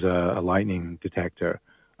also has a lightning detector,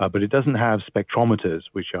 but it doesn't have spectrometers,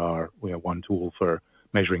 which are one tool for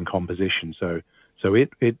measuring composition. So it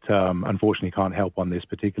unfortunately can't help on this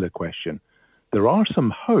particular question. There are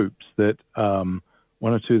some hopes that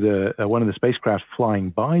one of the spacecraft flying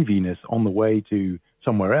by Venus on the way to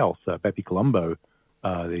somewhere else, Bepi Colombo,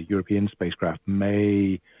 the European spacecraft,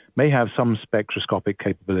 may have some spectroscopic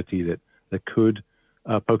capability that could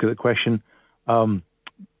poke at the question.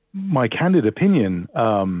 My candid opinion,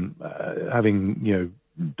 having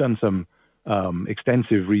done some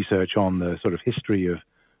extensive research on the sort of history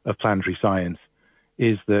of planetary science,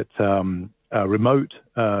 is that remote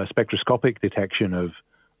spectroscopic detection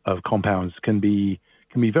of compounds can be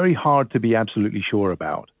very hard to be absolutely sure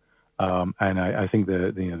about. And I think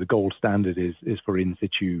the gold standard is for in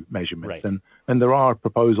situ measurements, right. and there are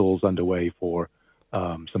proposals underway for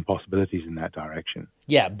some possibilities in that direction.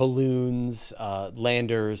 Yeah, balloons,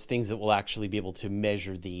 landers, things that will actually be able to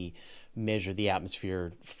measure the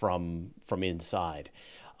atmosphere from inside.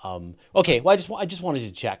 Okay, well, I just wanted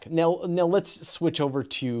to check. Now let's switch over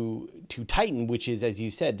to Titan, which is, as you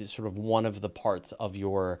said, sort of one of the parts of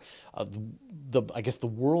I guess the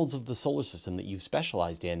worlds of the solar system that you've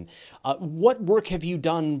specialized in. What work have you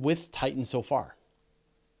done with Titan so far?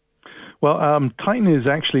 Well, Titan is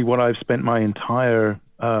actually what I've spent my entire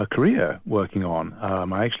career working on.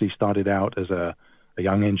 I actually started out as a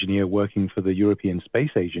young engineer working for the European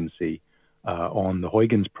Space Agency on the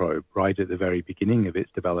Huygens probe right at the very beginning of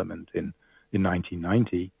its development in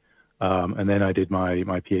 1990. And then I did my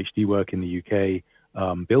PhD work in the UK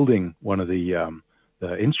building one of the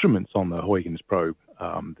instruments on the Huygens probe,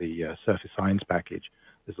 the Surface Science Package.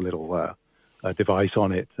 There's a little device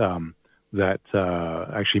on it that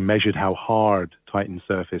actually measured how hard Titan's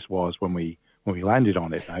surface was when we landed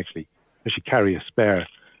on it. I actually carry a spare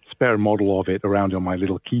model of it around on my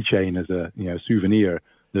little keychain as a souvenir.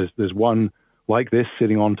 There's one like this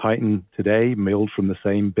sitting on Titan today, milled from the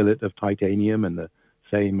same billet of titanium and the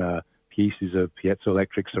same pieces of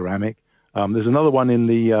piezoelectric ceramic. There's another one in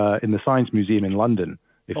the Science Museum in London,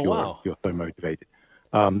 if you're so motivated.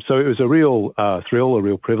 So it was a real thrill, a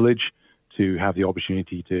real privilege to have the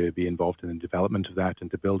opportunity to be involved in the development of that and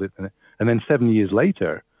to build it, and then 7 years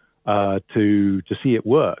later to see it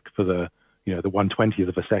work for the 1/20th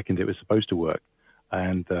of a second it was supposed to work,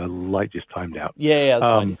 and the light just timed out. Yeah,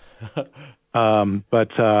 that's fine.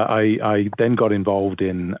 But I then got involved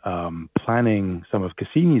in planning some of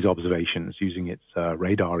Cassini's observations using its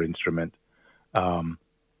radar instrument,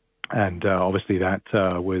 and obviously that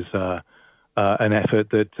was an effort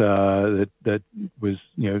that was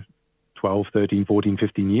 12, 13, 14,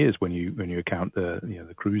 15 years when you account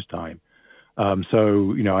the cruise time.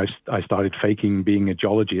 So I started faking being a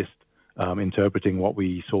geologist, interpreting what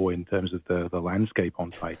we saw in terms of the landscape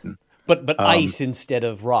on Titan. But ice instead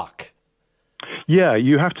of rock. Yeah,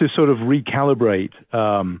 you have to sort of recalibrate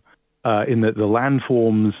in that the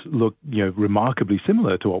landforms look remarkably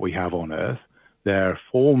similar to what we have on Earth. They're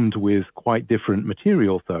formed with quite different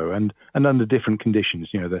materials, though, and under different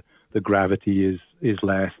conditions. The gravity is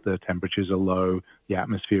less, the temperatures are low, the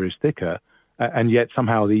atmosphere is thicker, and yet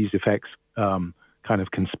somehow these effects kind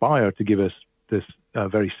of conspire to give us this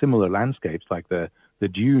very similar landscapes. Like the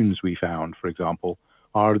dunes we found, for example,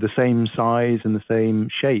 are the same size and the same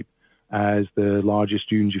shape as the largest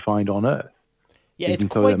dunes you find on Earth. Yeah, it's Even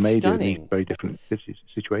though quite they're made stunning. in very different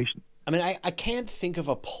situations. I mean, I can't think of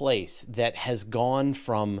a place that has gone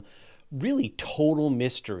from really total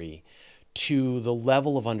mystery to the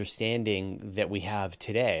level of understanding that we have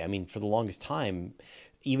today. I mean, for the longest time,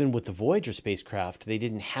 even with the Voyager spacecraft, they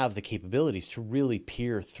didn't have the capabilities to really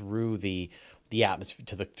peer through the atmosphere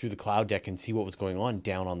through the cloud deck and see what was going on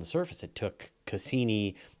down on the surface. It took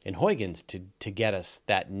Cassini and Huygens to get us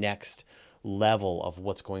that next level of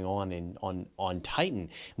what's going on Titan. And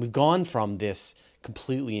we've gone from this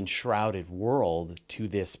completely enshrouded world to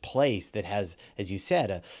this place that has, as you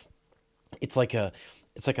said, it's like a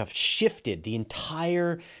shifted the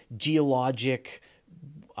entire geologic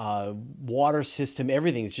water system.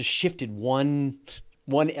 Everything's just shifted one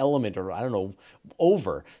element, or I don't know,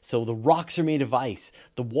 over. So the rocks are made of ice.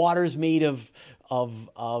 The water's made of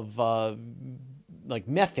like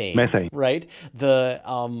methane. Right?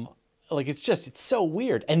 It's so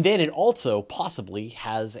weird. And then it also possibly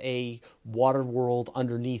has a water world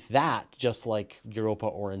underneath that, just like Europa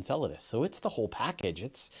or Enceladus. So it's the whole package.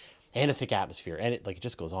 And a thick atmosphere, and it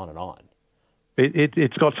just goes on and on.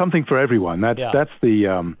 It's got something for everyone. That's the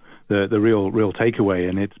real takeaway,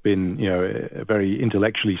 and it's been very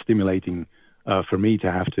intellectually stimulating for me to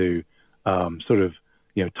have to sort of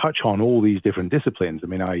touch on all these different disciplines. I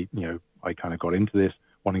mean, I kind of got into this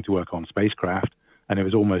wanting to work on spacecraft, and it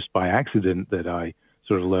was almost by accident that I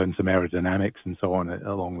sort of learned some aerodynamics and so on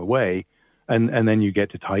along the way. And then you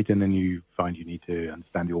get to Titan and you find you need to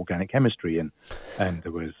understand the organic chemistry. And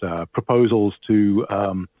there was proposals to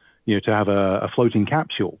have a floating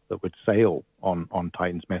capsule that would sail on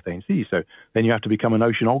Titan's methane sea. So then you have to become an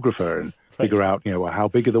oceanographer and figure out, how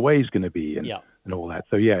big are the waves going to be and all that.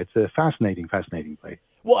 So, yeah, it's a fascinating place.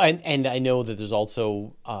 Well, and I know that there's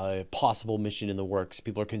also a possible mission in the works.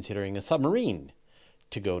 People are considering a submarine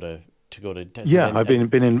to go to. Yeah, I've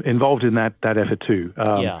been involved in that effort too.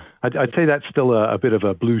 I'd say that's still a bit of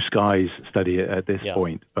a blue skies study at this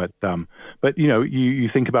point. But you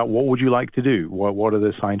think about what would you like to do? What are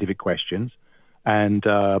the scientific questions? And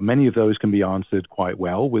many of those can be answered quite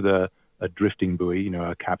well with a drifting buoy,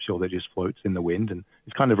 a capsule that just floats in the wind. And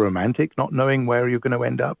it's kind of romantic, not knowing where you're going to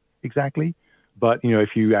end up exactly. But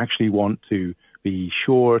if you actually want to be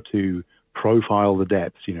sure to profile the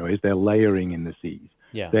depths, is there layering in the seas?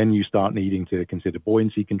 Then you start needing to consider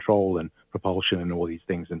buoyancy control and propulsion and all these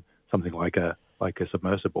things, and something like a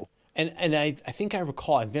submersible. And I think I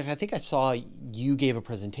recall, I think I saw you gave a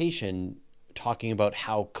presentation talking about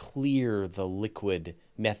how clear the liquid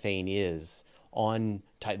methane is on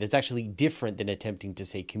Titan. That's actually different than attempting to,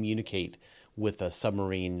 say, communicate with a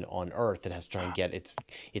submarine on Earth that has to try and get its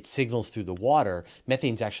signals through the water.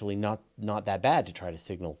 Methane's actually not that bad to try to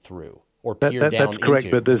signal through or peer down into. That's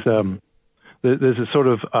correct, but there's a sort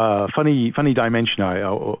of funny dimension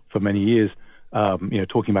for many years,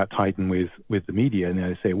 talking about Titan with the media, and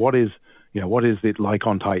they say, what is it like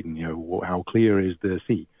on Titan? How clear is the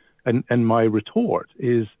sea? And my retort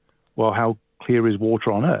is, well, how clear is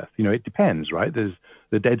water on Earth? It depends, right?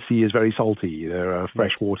 The Dead Sea is very salty. There are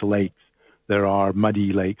freshwater lakes. There are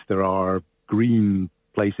muddy lakes. There are green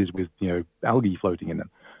places with algae floating in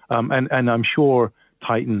them. And I'm sure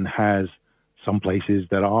Titan has some places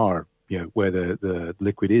that are where the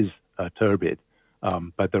liquid is turbid,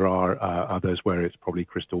 but there are others where it's probably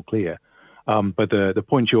crystal clear. But the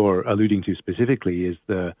point you're alluding to specifically is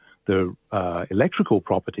the electrical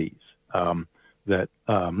properties that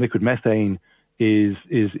liquid methane is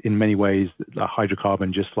in many ways a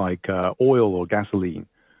hydrocarbon, just like oil or gasoline,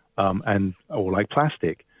 or like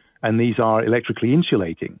plastic, and these are electrically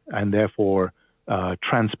insulating and therefore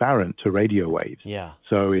transparent to radio waves.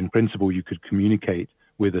 So in principle, you could communicate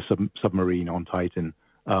with a submarine on Titan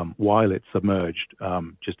while it's submerged,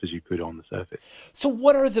 just as you could on the surface. So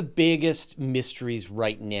what are the biggest mysteries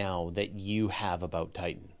right now that you have about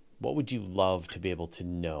Titan? What would you love to be able to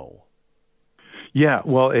know? Yeah,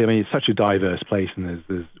 well, I mean, it's such a diverse place, and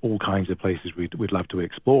there's all kinds of places we'd love to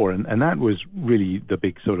explore. And that was really the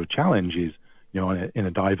big sort of challenge is, in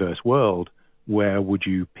a diverse world, where would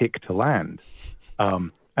you pick to land?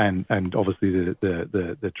 And obviously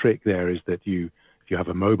the trick there is that if you have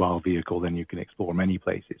a mobile vehicle, then you can explore many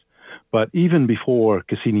places. But even before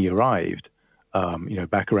Cassini arrived,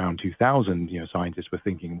 back around 2000, scientists were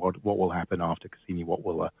thinking, what will happen after Cassini? What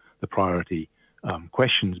will the priority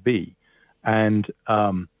questions be? And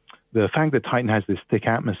the fact that Titan has this thick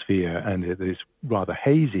atmosphere and it is rather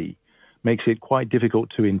hazy makes it quite difficult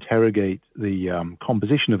to interrogate the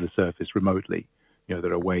composition of the surface remotely.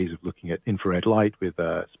 There are ways of looking at infrared light with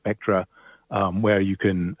spectra, where you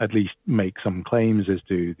can at least make some claims as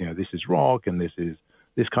to, this is rock and this is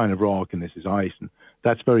this kind of rock and this is ice. And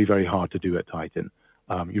that's very, very hard to do at Titan.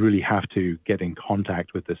 You really have to get in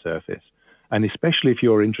contact with the surface. And especially if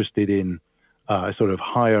you're interested in sort of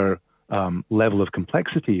higher level of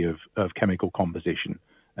complexity of chemical composition,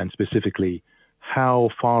 and specifically how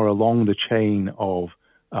far along the chain of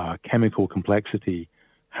chemical complexity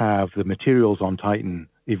have the materials on Titan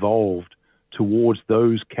evolved towards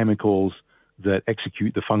those chemicals that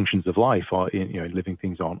execute the functions of life in living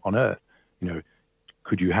things on Earth.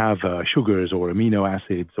 Could you have sugars or amino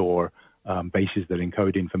acids or bases that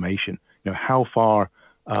encode information? How far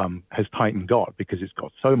has Titan got, because it's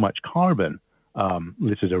got so much carbon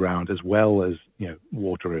littered around, as well as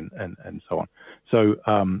water and so on. So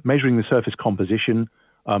measuring the surface composition,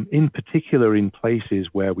 in particular in places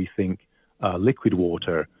where we think liquid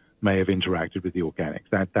water may have interacted with the organics,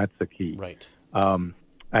 that's the key. Right.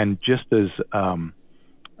 And just as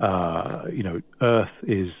Earth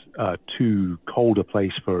is too cold a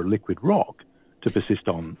place for liquid rock to persist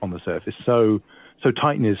on the surface, so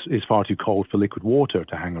Titan is far too cold for liquid water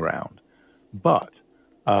to hang around. But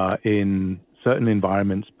in certain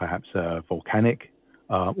environments, perhaps volcanic,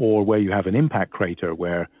 or where you have an impact crater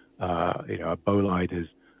where a bolide has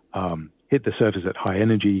hit the surface at high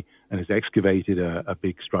energy and has excavated a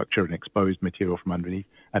big structure and exposed material from underneath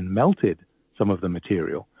and melted some of the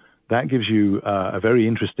material, that gives you a very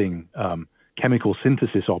interesting chemical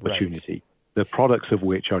synthesis opportunity, right, the products of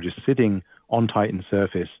which are just sitting on Titan's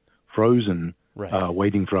surface, frozen, right,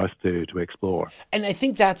 waiting for us to explore. And I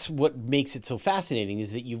think that's what makes it so fascinating,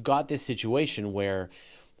 is that you've got this situation where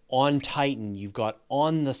on Titan, you've got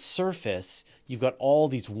on the surface, you've got all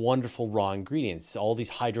these wonderful raw ingredients, all these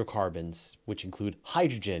hydrocarbons, which include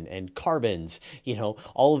hydrogen and carbons,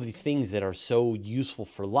 all of these things that are so useful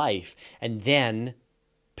for life. And then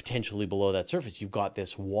potentially below that surface, you've got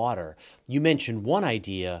this water. You mentioned one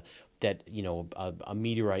idea that, a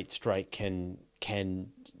meteorite strike can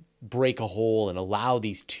break a hole and allow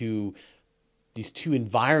these two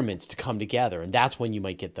environments to come together. And that's when you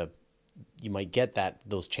might get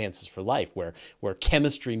those chances for life where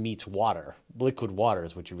chemistry meets water. Liquid water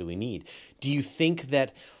is what you really need. Do you think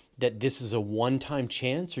that this is a one-time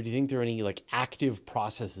chance, or do you think there are any active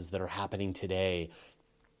processes that are happening today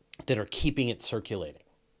that are keeping it circulating?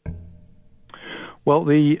 Well,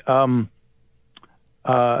 the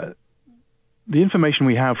information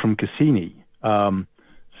we have from Cassini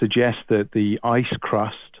suggests that the ice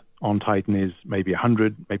crust on Titan is maybe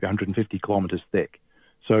 100, maybe 150 kilometers thick.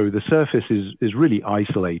 So the surface is really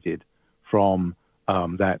isolated from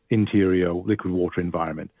that interior liquid water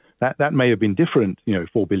environment. That may have been different,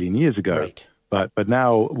 4 billion years ago, right, but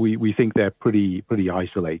now we think they're pretty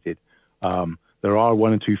isolated. There are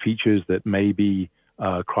one or two features that may be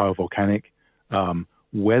cryovolcanic.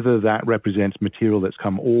 Whether that represents material that's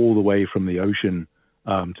come all the way from the ocean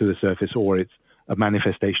to the surface, or it's a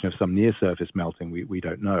manifestation of some near-surface melting, we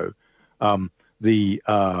don't know. The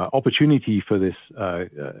opportunity for this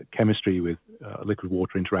chemistry with liquid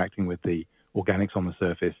water interacting with the organics on the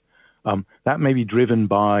surface, that may be driven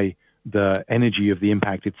by the energy of the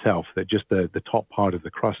impact itself, that just the top part of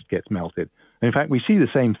the crust gets melted. And in fact, we see the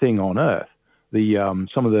same thing on Earth.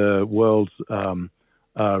 Some of the world's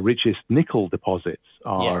richest nickel deposits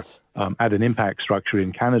are yes, at an impact structure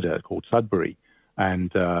in Canada called Sudbury.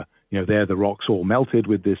 And, there the rocks all melted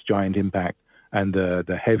with this giant impact, and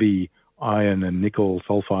the heavy iron and nickel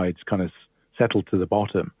sulfides kind of settled to the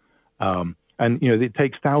bottom. And it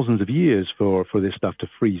takes thousands of years for this stuff to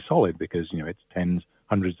freeze solid, because, it's tens,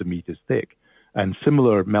 hundreds of meters thick. And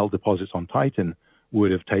similar melt deposits on Titan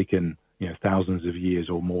would have taken, thousands of years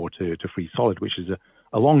or more to freeze solid, which is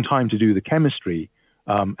a long time to do the chemistry,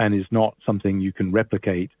 and is not something you can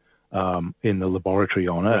replicate in the laboratory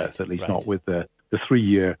on Earth, right, at least right, not with the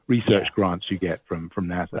 3-year research grants you get from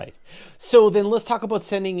NASA. Right. So then let's talk about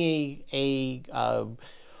sending a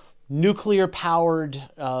nuclear-powered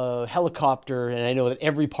helicopter, and I know that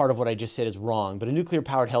every part of what I just said is wrong, but a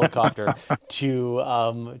nuclear-powered helicopter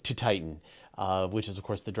to Titan, which is, of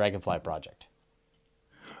course, the Dragonfly project.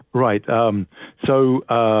 Right. Yes.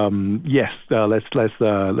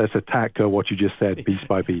 Let's attack what you just said piece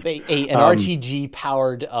by piece. An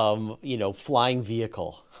RTG-powered, flying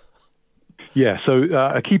vehicle. Yeah. So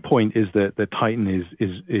a key point is that the Titan is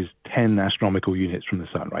 10 astronomical units from the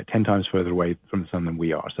sun, right? 10 times further away from the sun than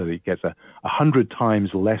we are. So it gets 100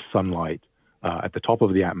 times less sunlight at the top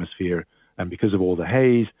of the atmosphere, and because of all the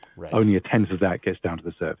haze, right, only a tenth of that gets down to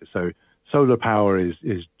the surface. So solar power is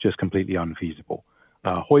just completely unfeasible.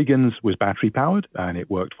 Huygens was battery powered, and it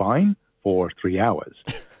worked fine for 3 hours.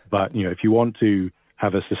 But if you want to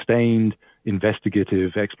have a sustained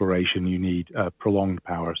investigative exploration, you need a prolonged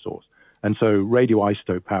power source. And so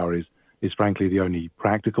radioisotope power is frankly the only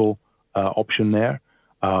practical option there.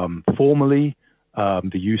 Formally, the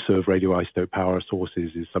use of radioisotope power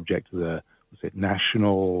sources is subject to the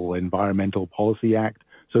National Environmental Policy Act.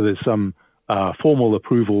 So there's some formal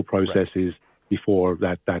approval processes before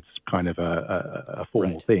that's kind of a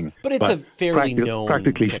formal thing. But it's a fairly known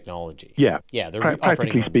technology. Yeah. Yeah.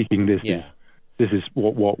 Practically speaking, this is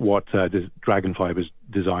what Dragonfly was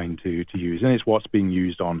designed to use, and it's what's being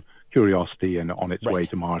used on Curiosity and on its way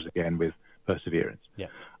to Mars again with Perseverance. Yeah.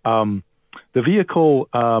 The vehicle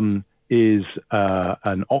is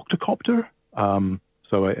an octocopter,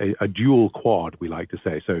 so a dual quad, we like to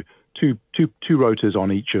say. So two rotors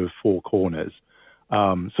on each of four corners.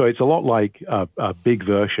 So it's a lot like a big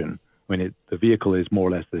version. I mean, the vehicle is more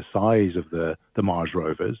or less the size of the Mars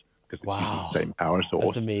rovers because it's using the same power source.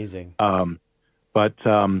 That's amazing. But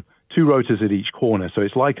two rotors at each corner, so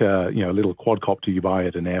it's like a little quadcopter you buy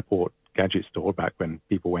at an airport gadget store back when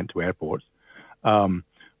people went to airports.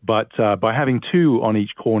 But by having two on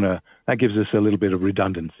each corner, that gives us a little bit of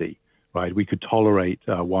redundancy, right? We could tolerate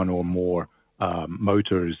one or more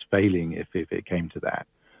motors failing if it came to that.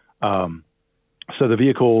 So the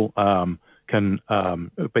vehicle can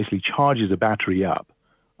basically charges a battery up.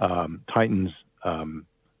 Titan's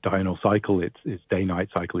diurnal cycle, its day-night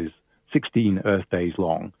cycle is 16 Earth days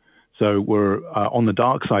long. So we're on the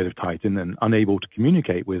dark side of Titan and unable to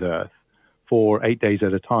communicate with Earth for 8 days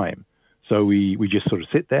at a time. So we just sort of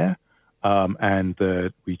sit there and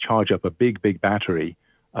we charge up a big battery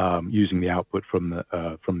using the output from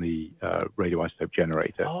the radioisotope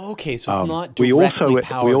generator. Oh, okay. So it's not directly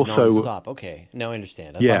powered nonstop. Okay, now I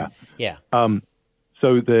understand. Yeah.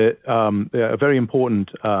 So a very important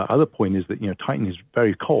other point is that Titan is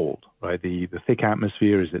very cold, right? The thick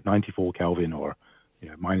atmosphere is at 94 Kelvin or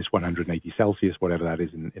minus 180 Celsius, whatever that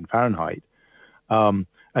is in Fahrenheit. And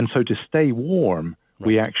so to stay warm,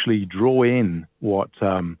 we actually draw in what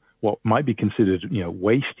might be considered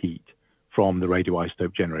waste heat from the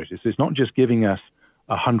radioisotope generators. So it's not just giving us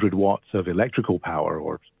 100 watts of electrical power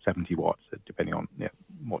or 70 watts, depending on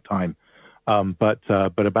what time, but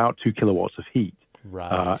about 2 kilowatts of heat.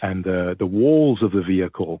 Right. And the walls of the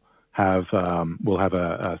vehicle will have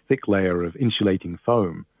a thick layer of insulating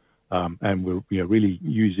foam, and we're really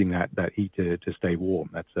using that heat to stay warm.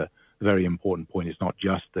 That's a very important point. It's not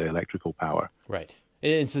just the electrical power. Right.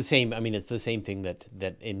 It's the same. I mean, it's the same thing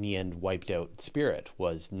that in the end wiped out Spirit,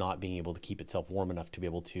 was not being able to keep itself warm enough to be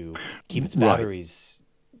able to keep its batteries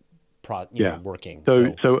working.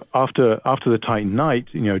 So after the Titan night,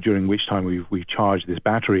 during which time we've charged this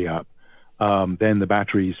battery up, then the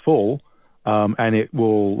battery is full, and it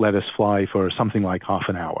will let us fly for something like half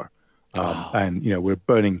an hour. And we're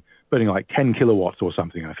burning like 10 kilowatts or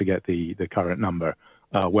something. I forget the current number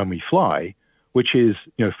when we fly, which is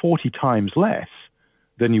 40 times less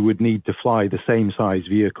than you would need to fly the same size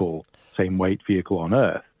vehicle, same weight vehicle on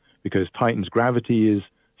Earth, because Titan's gravity is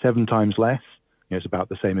 7 times less. It's about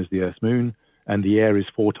the same as the Earth's moon, and the air is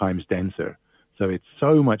 4 times denser. So it's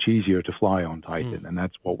so much easier to fly on Titan, and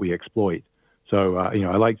that's what we exploit. So I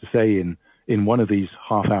like to say in one of these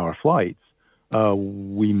half-hour flights,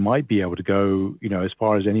 we might be able to go as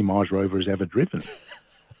far as any Mars rover has ever driven.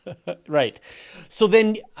 Right. So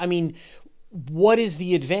then, I mean, what is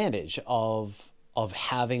the advantage of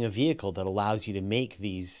having a vehicle that allows you to make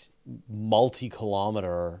these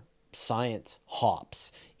multi-kilometer science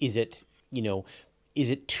hops? Is it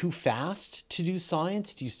too fast to do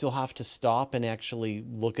science? Do you still have to stop and actually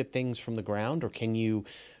look at things from the ground, or can you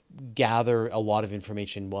gather a lot of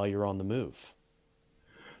information while you're on the move?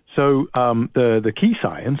 So the key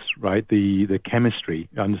science, right, the chemistry,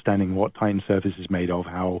 understanding what Titan's surface is made of,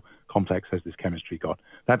 how complex has this chemistry got,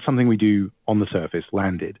 that's something we do on the surface,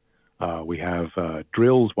 landed. We have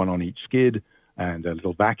drills, one on each skid, and a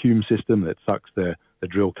little vacuum system that sucks the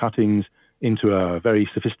drill cuttings into a very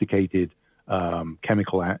sophisticated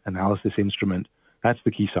chemical analysis instrument. That's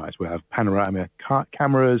the key science. We have panoramic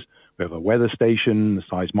cameras. We have a weather station, the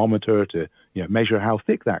seismometer to measure how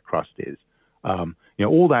thick that crust is.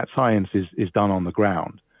 All that science is done on the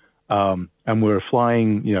ground, and we're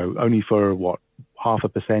flying only for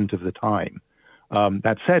 0.5% of the time.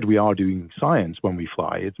 That said, we are doing science when we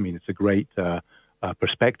fly. It's a great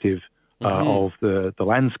perspective of the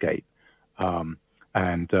landscape,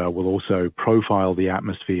 and we'll also profile the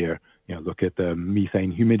atmosphere. Look at the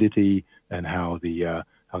methane humidity and how the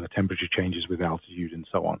temperature changes with altitude and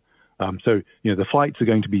so on. So the flights are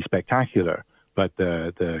going to be spectacular, but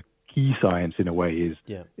the key science in a way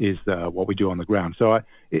is what we do on the ground. So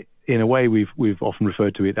in a way, we've often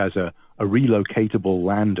referred to it as a relocatable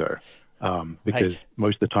lander. Because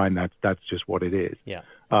most of the time that's just what it is. Yeah.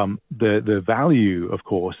 The value, of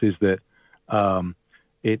course, is that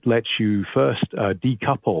it lets you first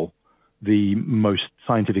decouple the most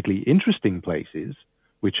scientifically interesting places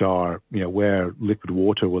which are where liquid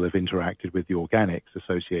water will have interacted with the organics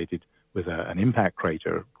associated with an impact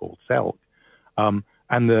crater called SELC,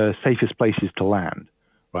 and the safest places to land.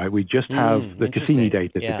 Right, we just have the Cassini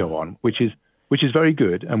data to go on, which is very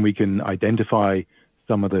good, and we can identify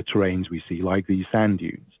some of the terrains we see, like these sand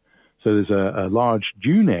dunes. So there's a large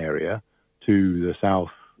dune area to the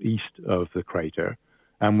southeast of the crater,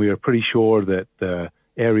 and we are pretty sure that the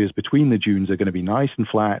areas between the dunes are going to be nice and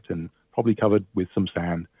flat and probably covered with some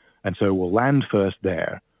sand. And so we'll land first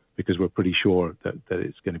there because we're pretty sure that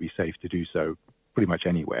it's going to be safe to do so pretty much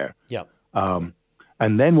anywhere. Yeah.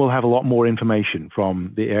 And then we'll have a lot more information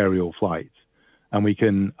from the aerial flights. And we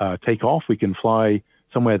can take off, we can fly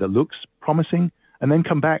somewhere that looks promising, and then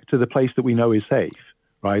come back to the place that we know is safe,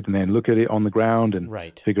 right? And then look at it on the ground and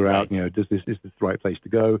figure out, is this the right place to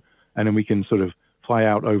go? And then we can sort of fly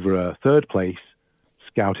out over a third place,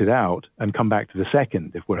 scout it out, and come back to the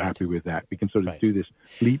second if we're happy with that. We can sort of do this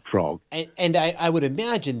leapfrog. And I would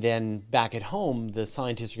imagine then back at home, the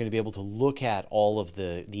scientists are going to be able to look at all of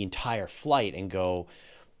the entire flight and go,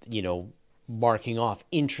 marking off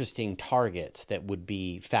interesting targets that would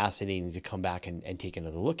be fascinating to come back and take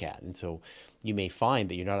another look at. And so you may find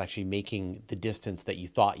that you're not actually making the distance that you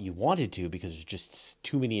thought you wanted to because there's just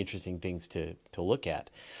too many interesting things to look at.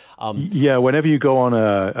 Whenever you go on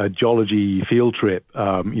a geology field trip,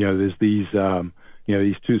 there's these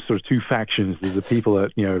these two factions. There's the people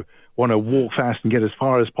that want to walk fast and get as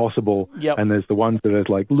far as possible, and there's the ones that are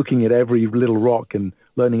like looking at every little rock and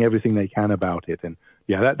learning everything they can about it. And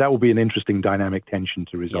that will be an interesting dynamic tension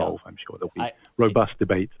to resolve. I'm sure there'll be robust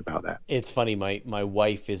debates about that. It's funny. My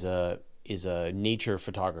wife is a nature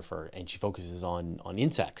photographer, and she focuses on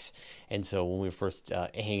insects. And so when we were first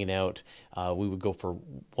hanging out, we would go for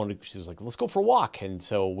she was like, let's go for a walk. And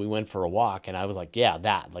so we went for a walk, and I was like,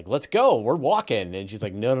 let's go, we're walking. And she's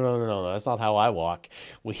like, no, that's not how I walk.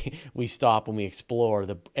 We stop and we explore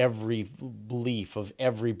every leaf of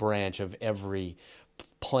every branch of every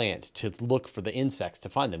plant to look for the insects, to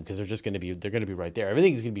find them, because they're going to be right there.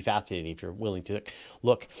 Everything is going to be fascinating if you're willing to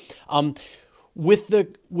look.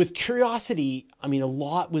 With Curiosity, I mean, a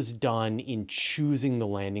lot was done in choosing the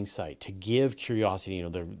landing site to give Curiosity,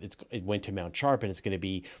 it went to Mount Sharp, and it's going to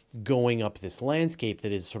be going up this landscape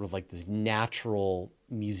that is sort of like this natural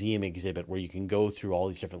museum exhibit where you can go through all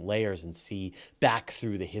these different layers and see back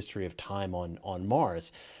through the history of time on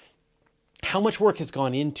Mars. How much work has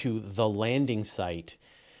gone into the landing site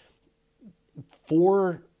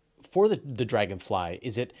for the Dragonfly?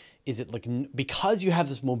 Is it like, because you have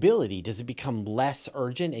this mobility, does it become less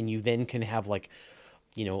urgent and you then can have like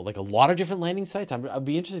a lot of different landing sites? I'd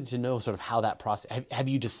be interested to know sort of how that process. Have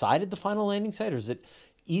you decided the final landing site, or is it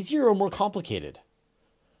easier or more complicated?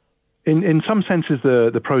 In some senses,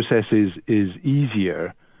 the process is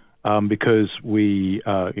easier. Because we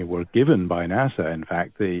were given by NASA, in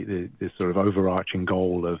fact, this sort of overarching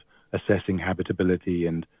goal of assessing habitability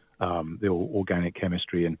and the organic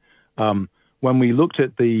chemistry. And when we looked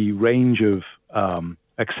at the range of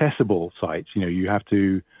accessible sites, you have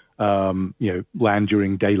to land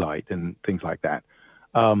during daylight and things like that.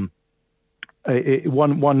 One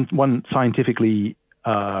scientifically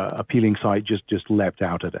appealing site just leapt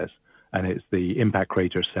out at us, and it's the impact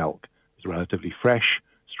crater SELC. It's relatively fresh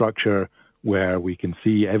structure where we can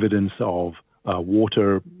see evidence of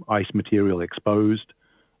water, ice material exposed,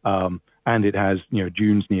 and it has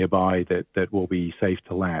dunes nearby that will be safe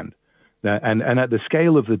to land. And at the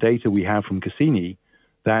scale of the data we have from Cassini,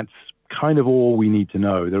 that's kind of all we need to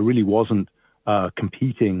know. There really wasn't a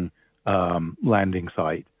competing landing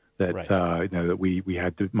site that that we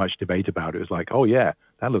had much debate about. It was like, oh yeah,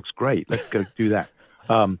 that looks great, let's go do that.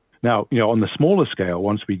 Now on the smaller scale,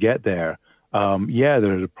 once we get there,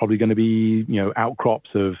 there are probably going to be outcrops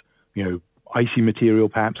of icy material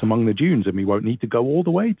perhaps among the dunes, and we won't need to go all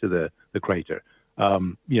the way to the crater.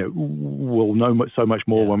 We'll know so much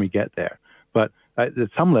more when we get there. But at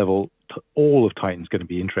some level, all of Titan's going to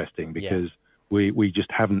be interesting because we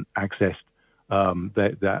just haven't accessed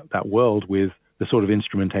that world with the sort of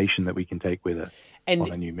instrumentation that we can take with us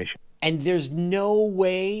on a new mission. And there's no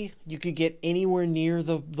way you could get anywhere near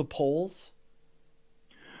the poles?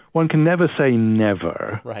 One can never say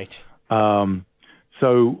never. Right.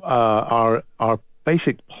 So our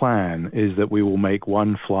basic plan is that we will make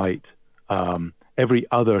one flight every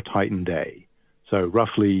other Titan day, so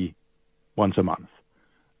roughly once a month,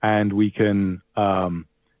 and we can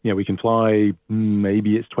we can fly,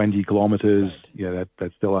 maybe it's 20 kilometers. Right.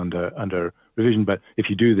 That's still under revision. But if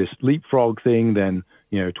you do this leapfrog thing, then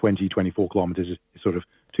 24 kilometers is sort of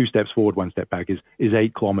 2 steps forward, 1 step back is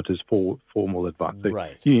 8 kilometers formal advance. So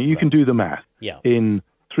right. You can do the math. Yeah. In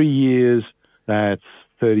 3 years, that's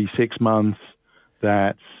 36 months.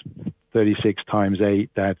 That's 36 times 8.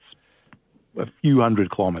 That's a few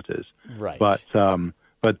hundred kilometers. Right. But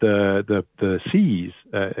the seas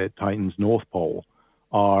at Titan's North Pole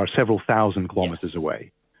are several thousand kilometers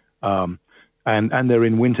away, and they're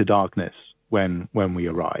in winter darkness when we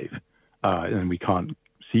arrive, and we can't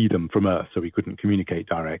see them from Earth, so we couldn't communicate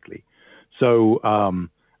directly. So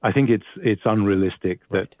I think it's unrealistic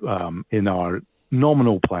that in our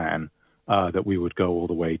nominal plan that we would go all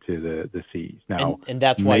the way to the seas. Now, and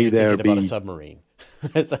that's why you're thinking about a submarine.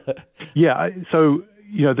 Yeah. So,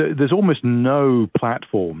 there's almost no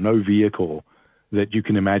platform, no vehicle that you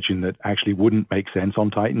can imagine that actually wouldn't make sense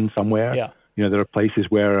on Titan somewhere. Yeah. There are places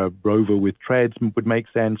where a rover with treads would make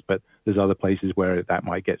sense, but there's other places where that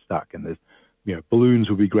might get stuck. And there's, balloons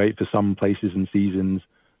would be great for some places and seasons,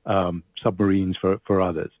 submarines for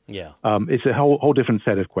others. Yeah. It's a whole different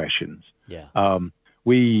set of questions. Yeah.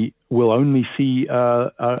 We will only see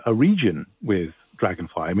a region with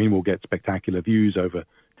Dragonfly. I mean, we'll get spectacular views over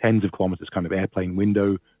tens of kilometers, kind of airplane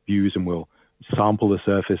window views, and we'll sample the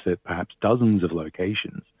surface at perhaps dozens of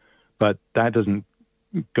locations. But that doesn't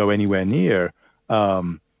go anywhere near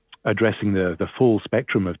addressing the full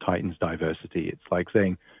spectrum of Titan's diversity. It's like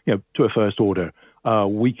saying, to a first order,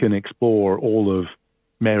 we can explore all of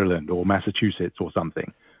Maryland or Massachusetts or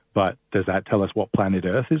something. But does that tell us what planet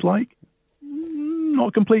Earth is like?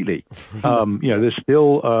 Not completely. There's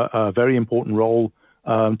still a very important role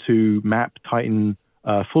to map Titan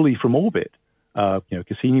fully from orbit.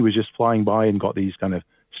 Cassini was just flying by and got these kind of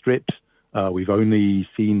strips. We've only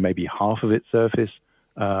seen maybe half of its surface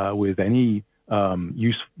with any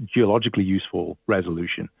geologically useful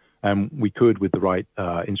resolution. And we could, with the right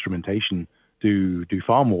instrumentation, do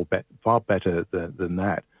far better than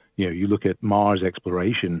that. You look at Mars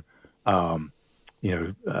exploration.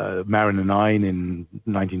 Mariner 9 in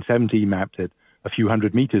 1970 mapped at a few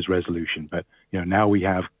hundred meters resolution, but now we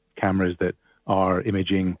have cameras that are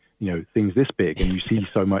imaging things this big, and you see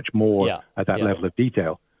so much more at that level of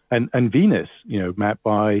detail. And Venus, mapped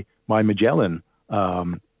by Magellan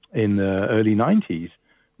in the early 90s,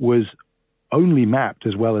 was only mapped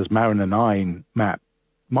as well as Mariner 9 mapped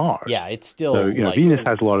Mars. Yeah, it's still so Venus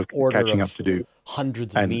has a lot of catching up to do.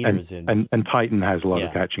 Hundreds of meters and Titan has a lot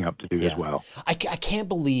of catching up to do as well. I can't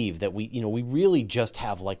believe that we really just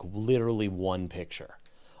have literally one picture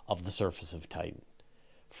of the surface of Titan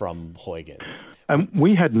from Huygens. And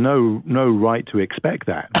we had no right to expect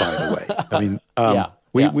that, by the way. I mean, I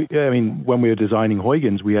mean, when we were designing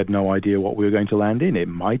Huygens, we had no idea what we were going to land in. It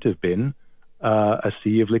might have been a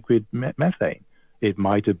sea of liquid methane. It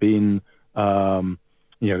might have been sand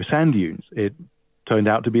dunes. It turned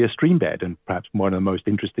out to be a stream bed, and perhaps one of the most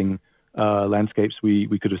interesting landscapes we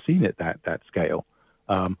could have seen at that scale.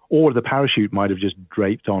 Or the parachute might have just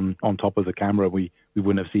draped on top of the camera. We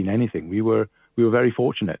wouldn't have seen anything. We were very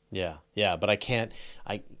fortunate. Yeah, but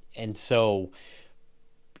and so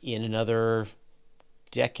in another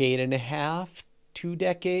decade and a half, 2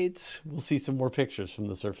 decades, we'll see some more pictures from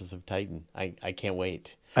the surface of Titan. I can't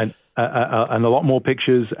wait. And a lot more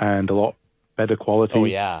pictures and a lot better quality. Oh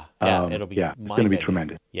yeah, it'll be it's going to be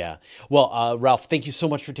tremendous. Yeah. Well, Ralph, thank you so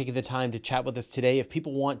much for taking the time to chat with us today. If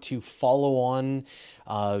people want to follow on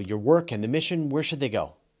your work and the mission, where should they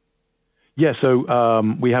go? Yeah, so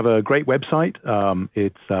we have a great website.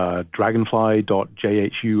 It's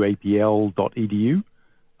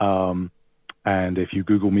dragonfly.jhuapl.edu. And if you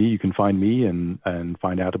Google me, you can find me and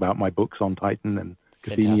find out about my books on Titan and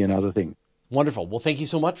Cassini and other things. Wonderful. Well, thank you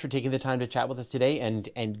so much for taking the time to chat with us today,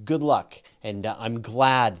 and good luck. And I'm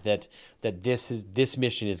glad that this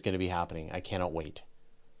mission is going to be happening. I cannot wait.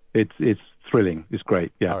 It's thrilling. It's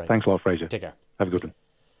great. Yeah. Right. Thanks a lot, Fraser. Take care. Have a good one.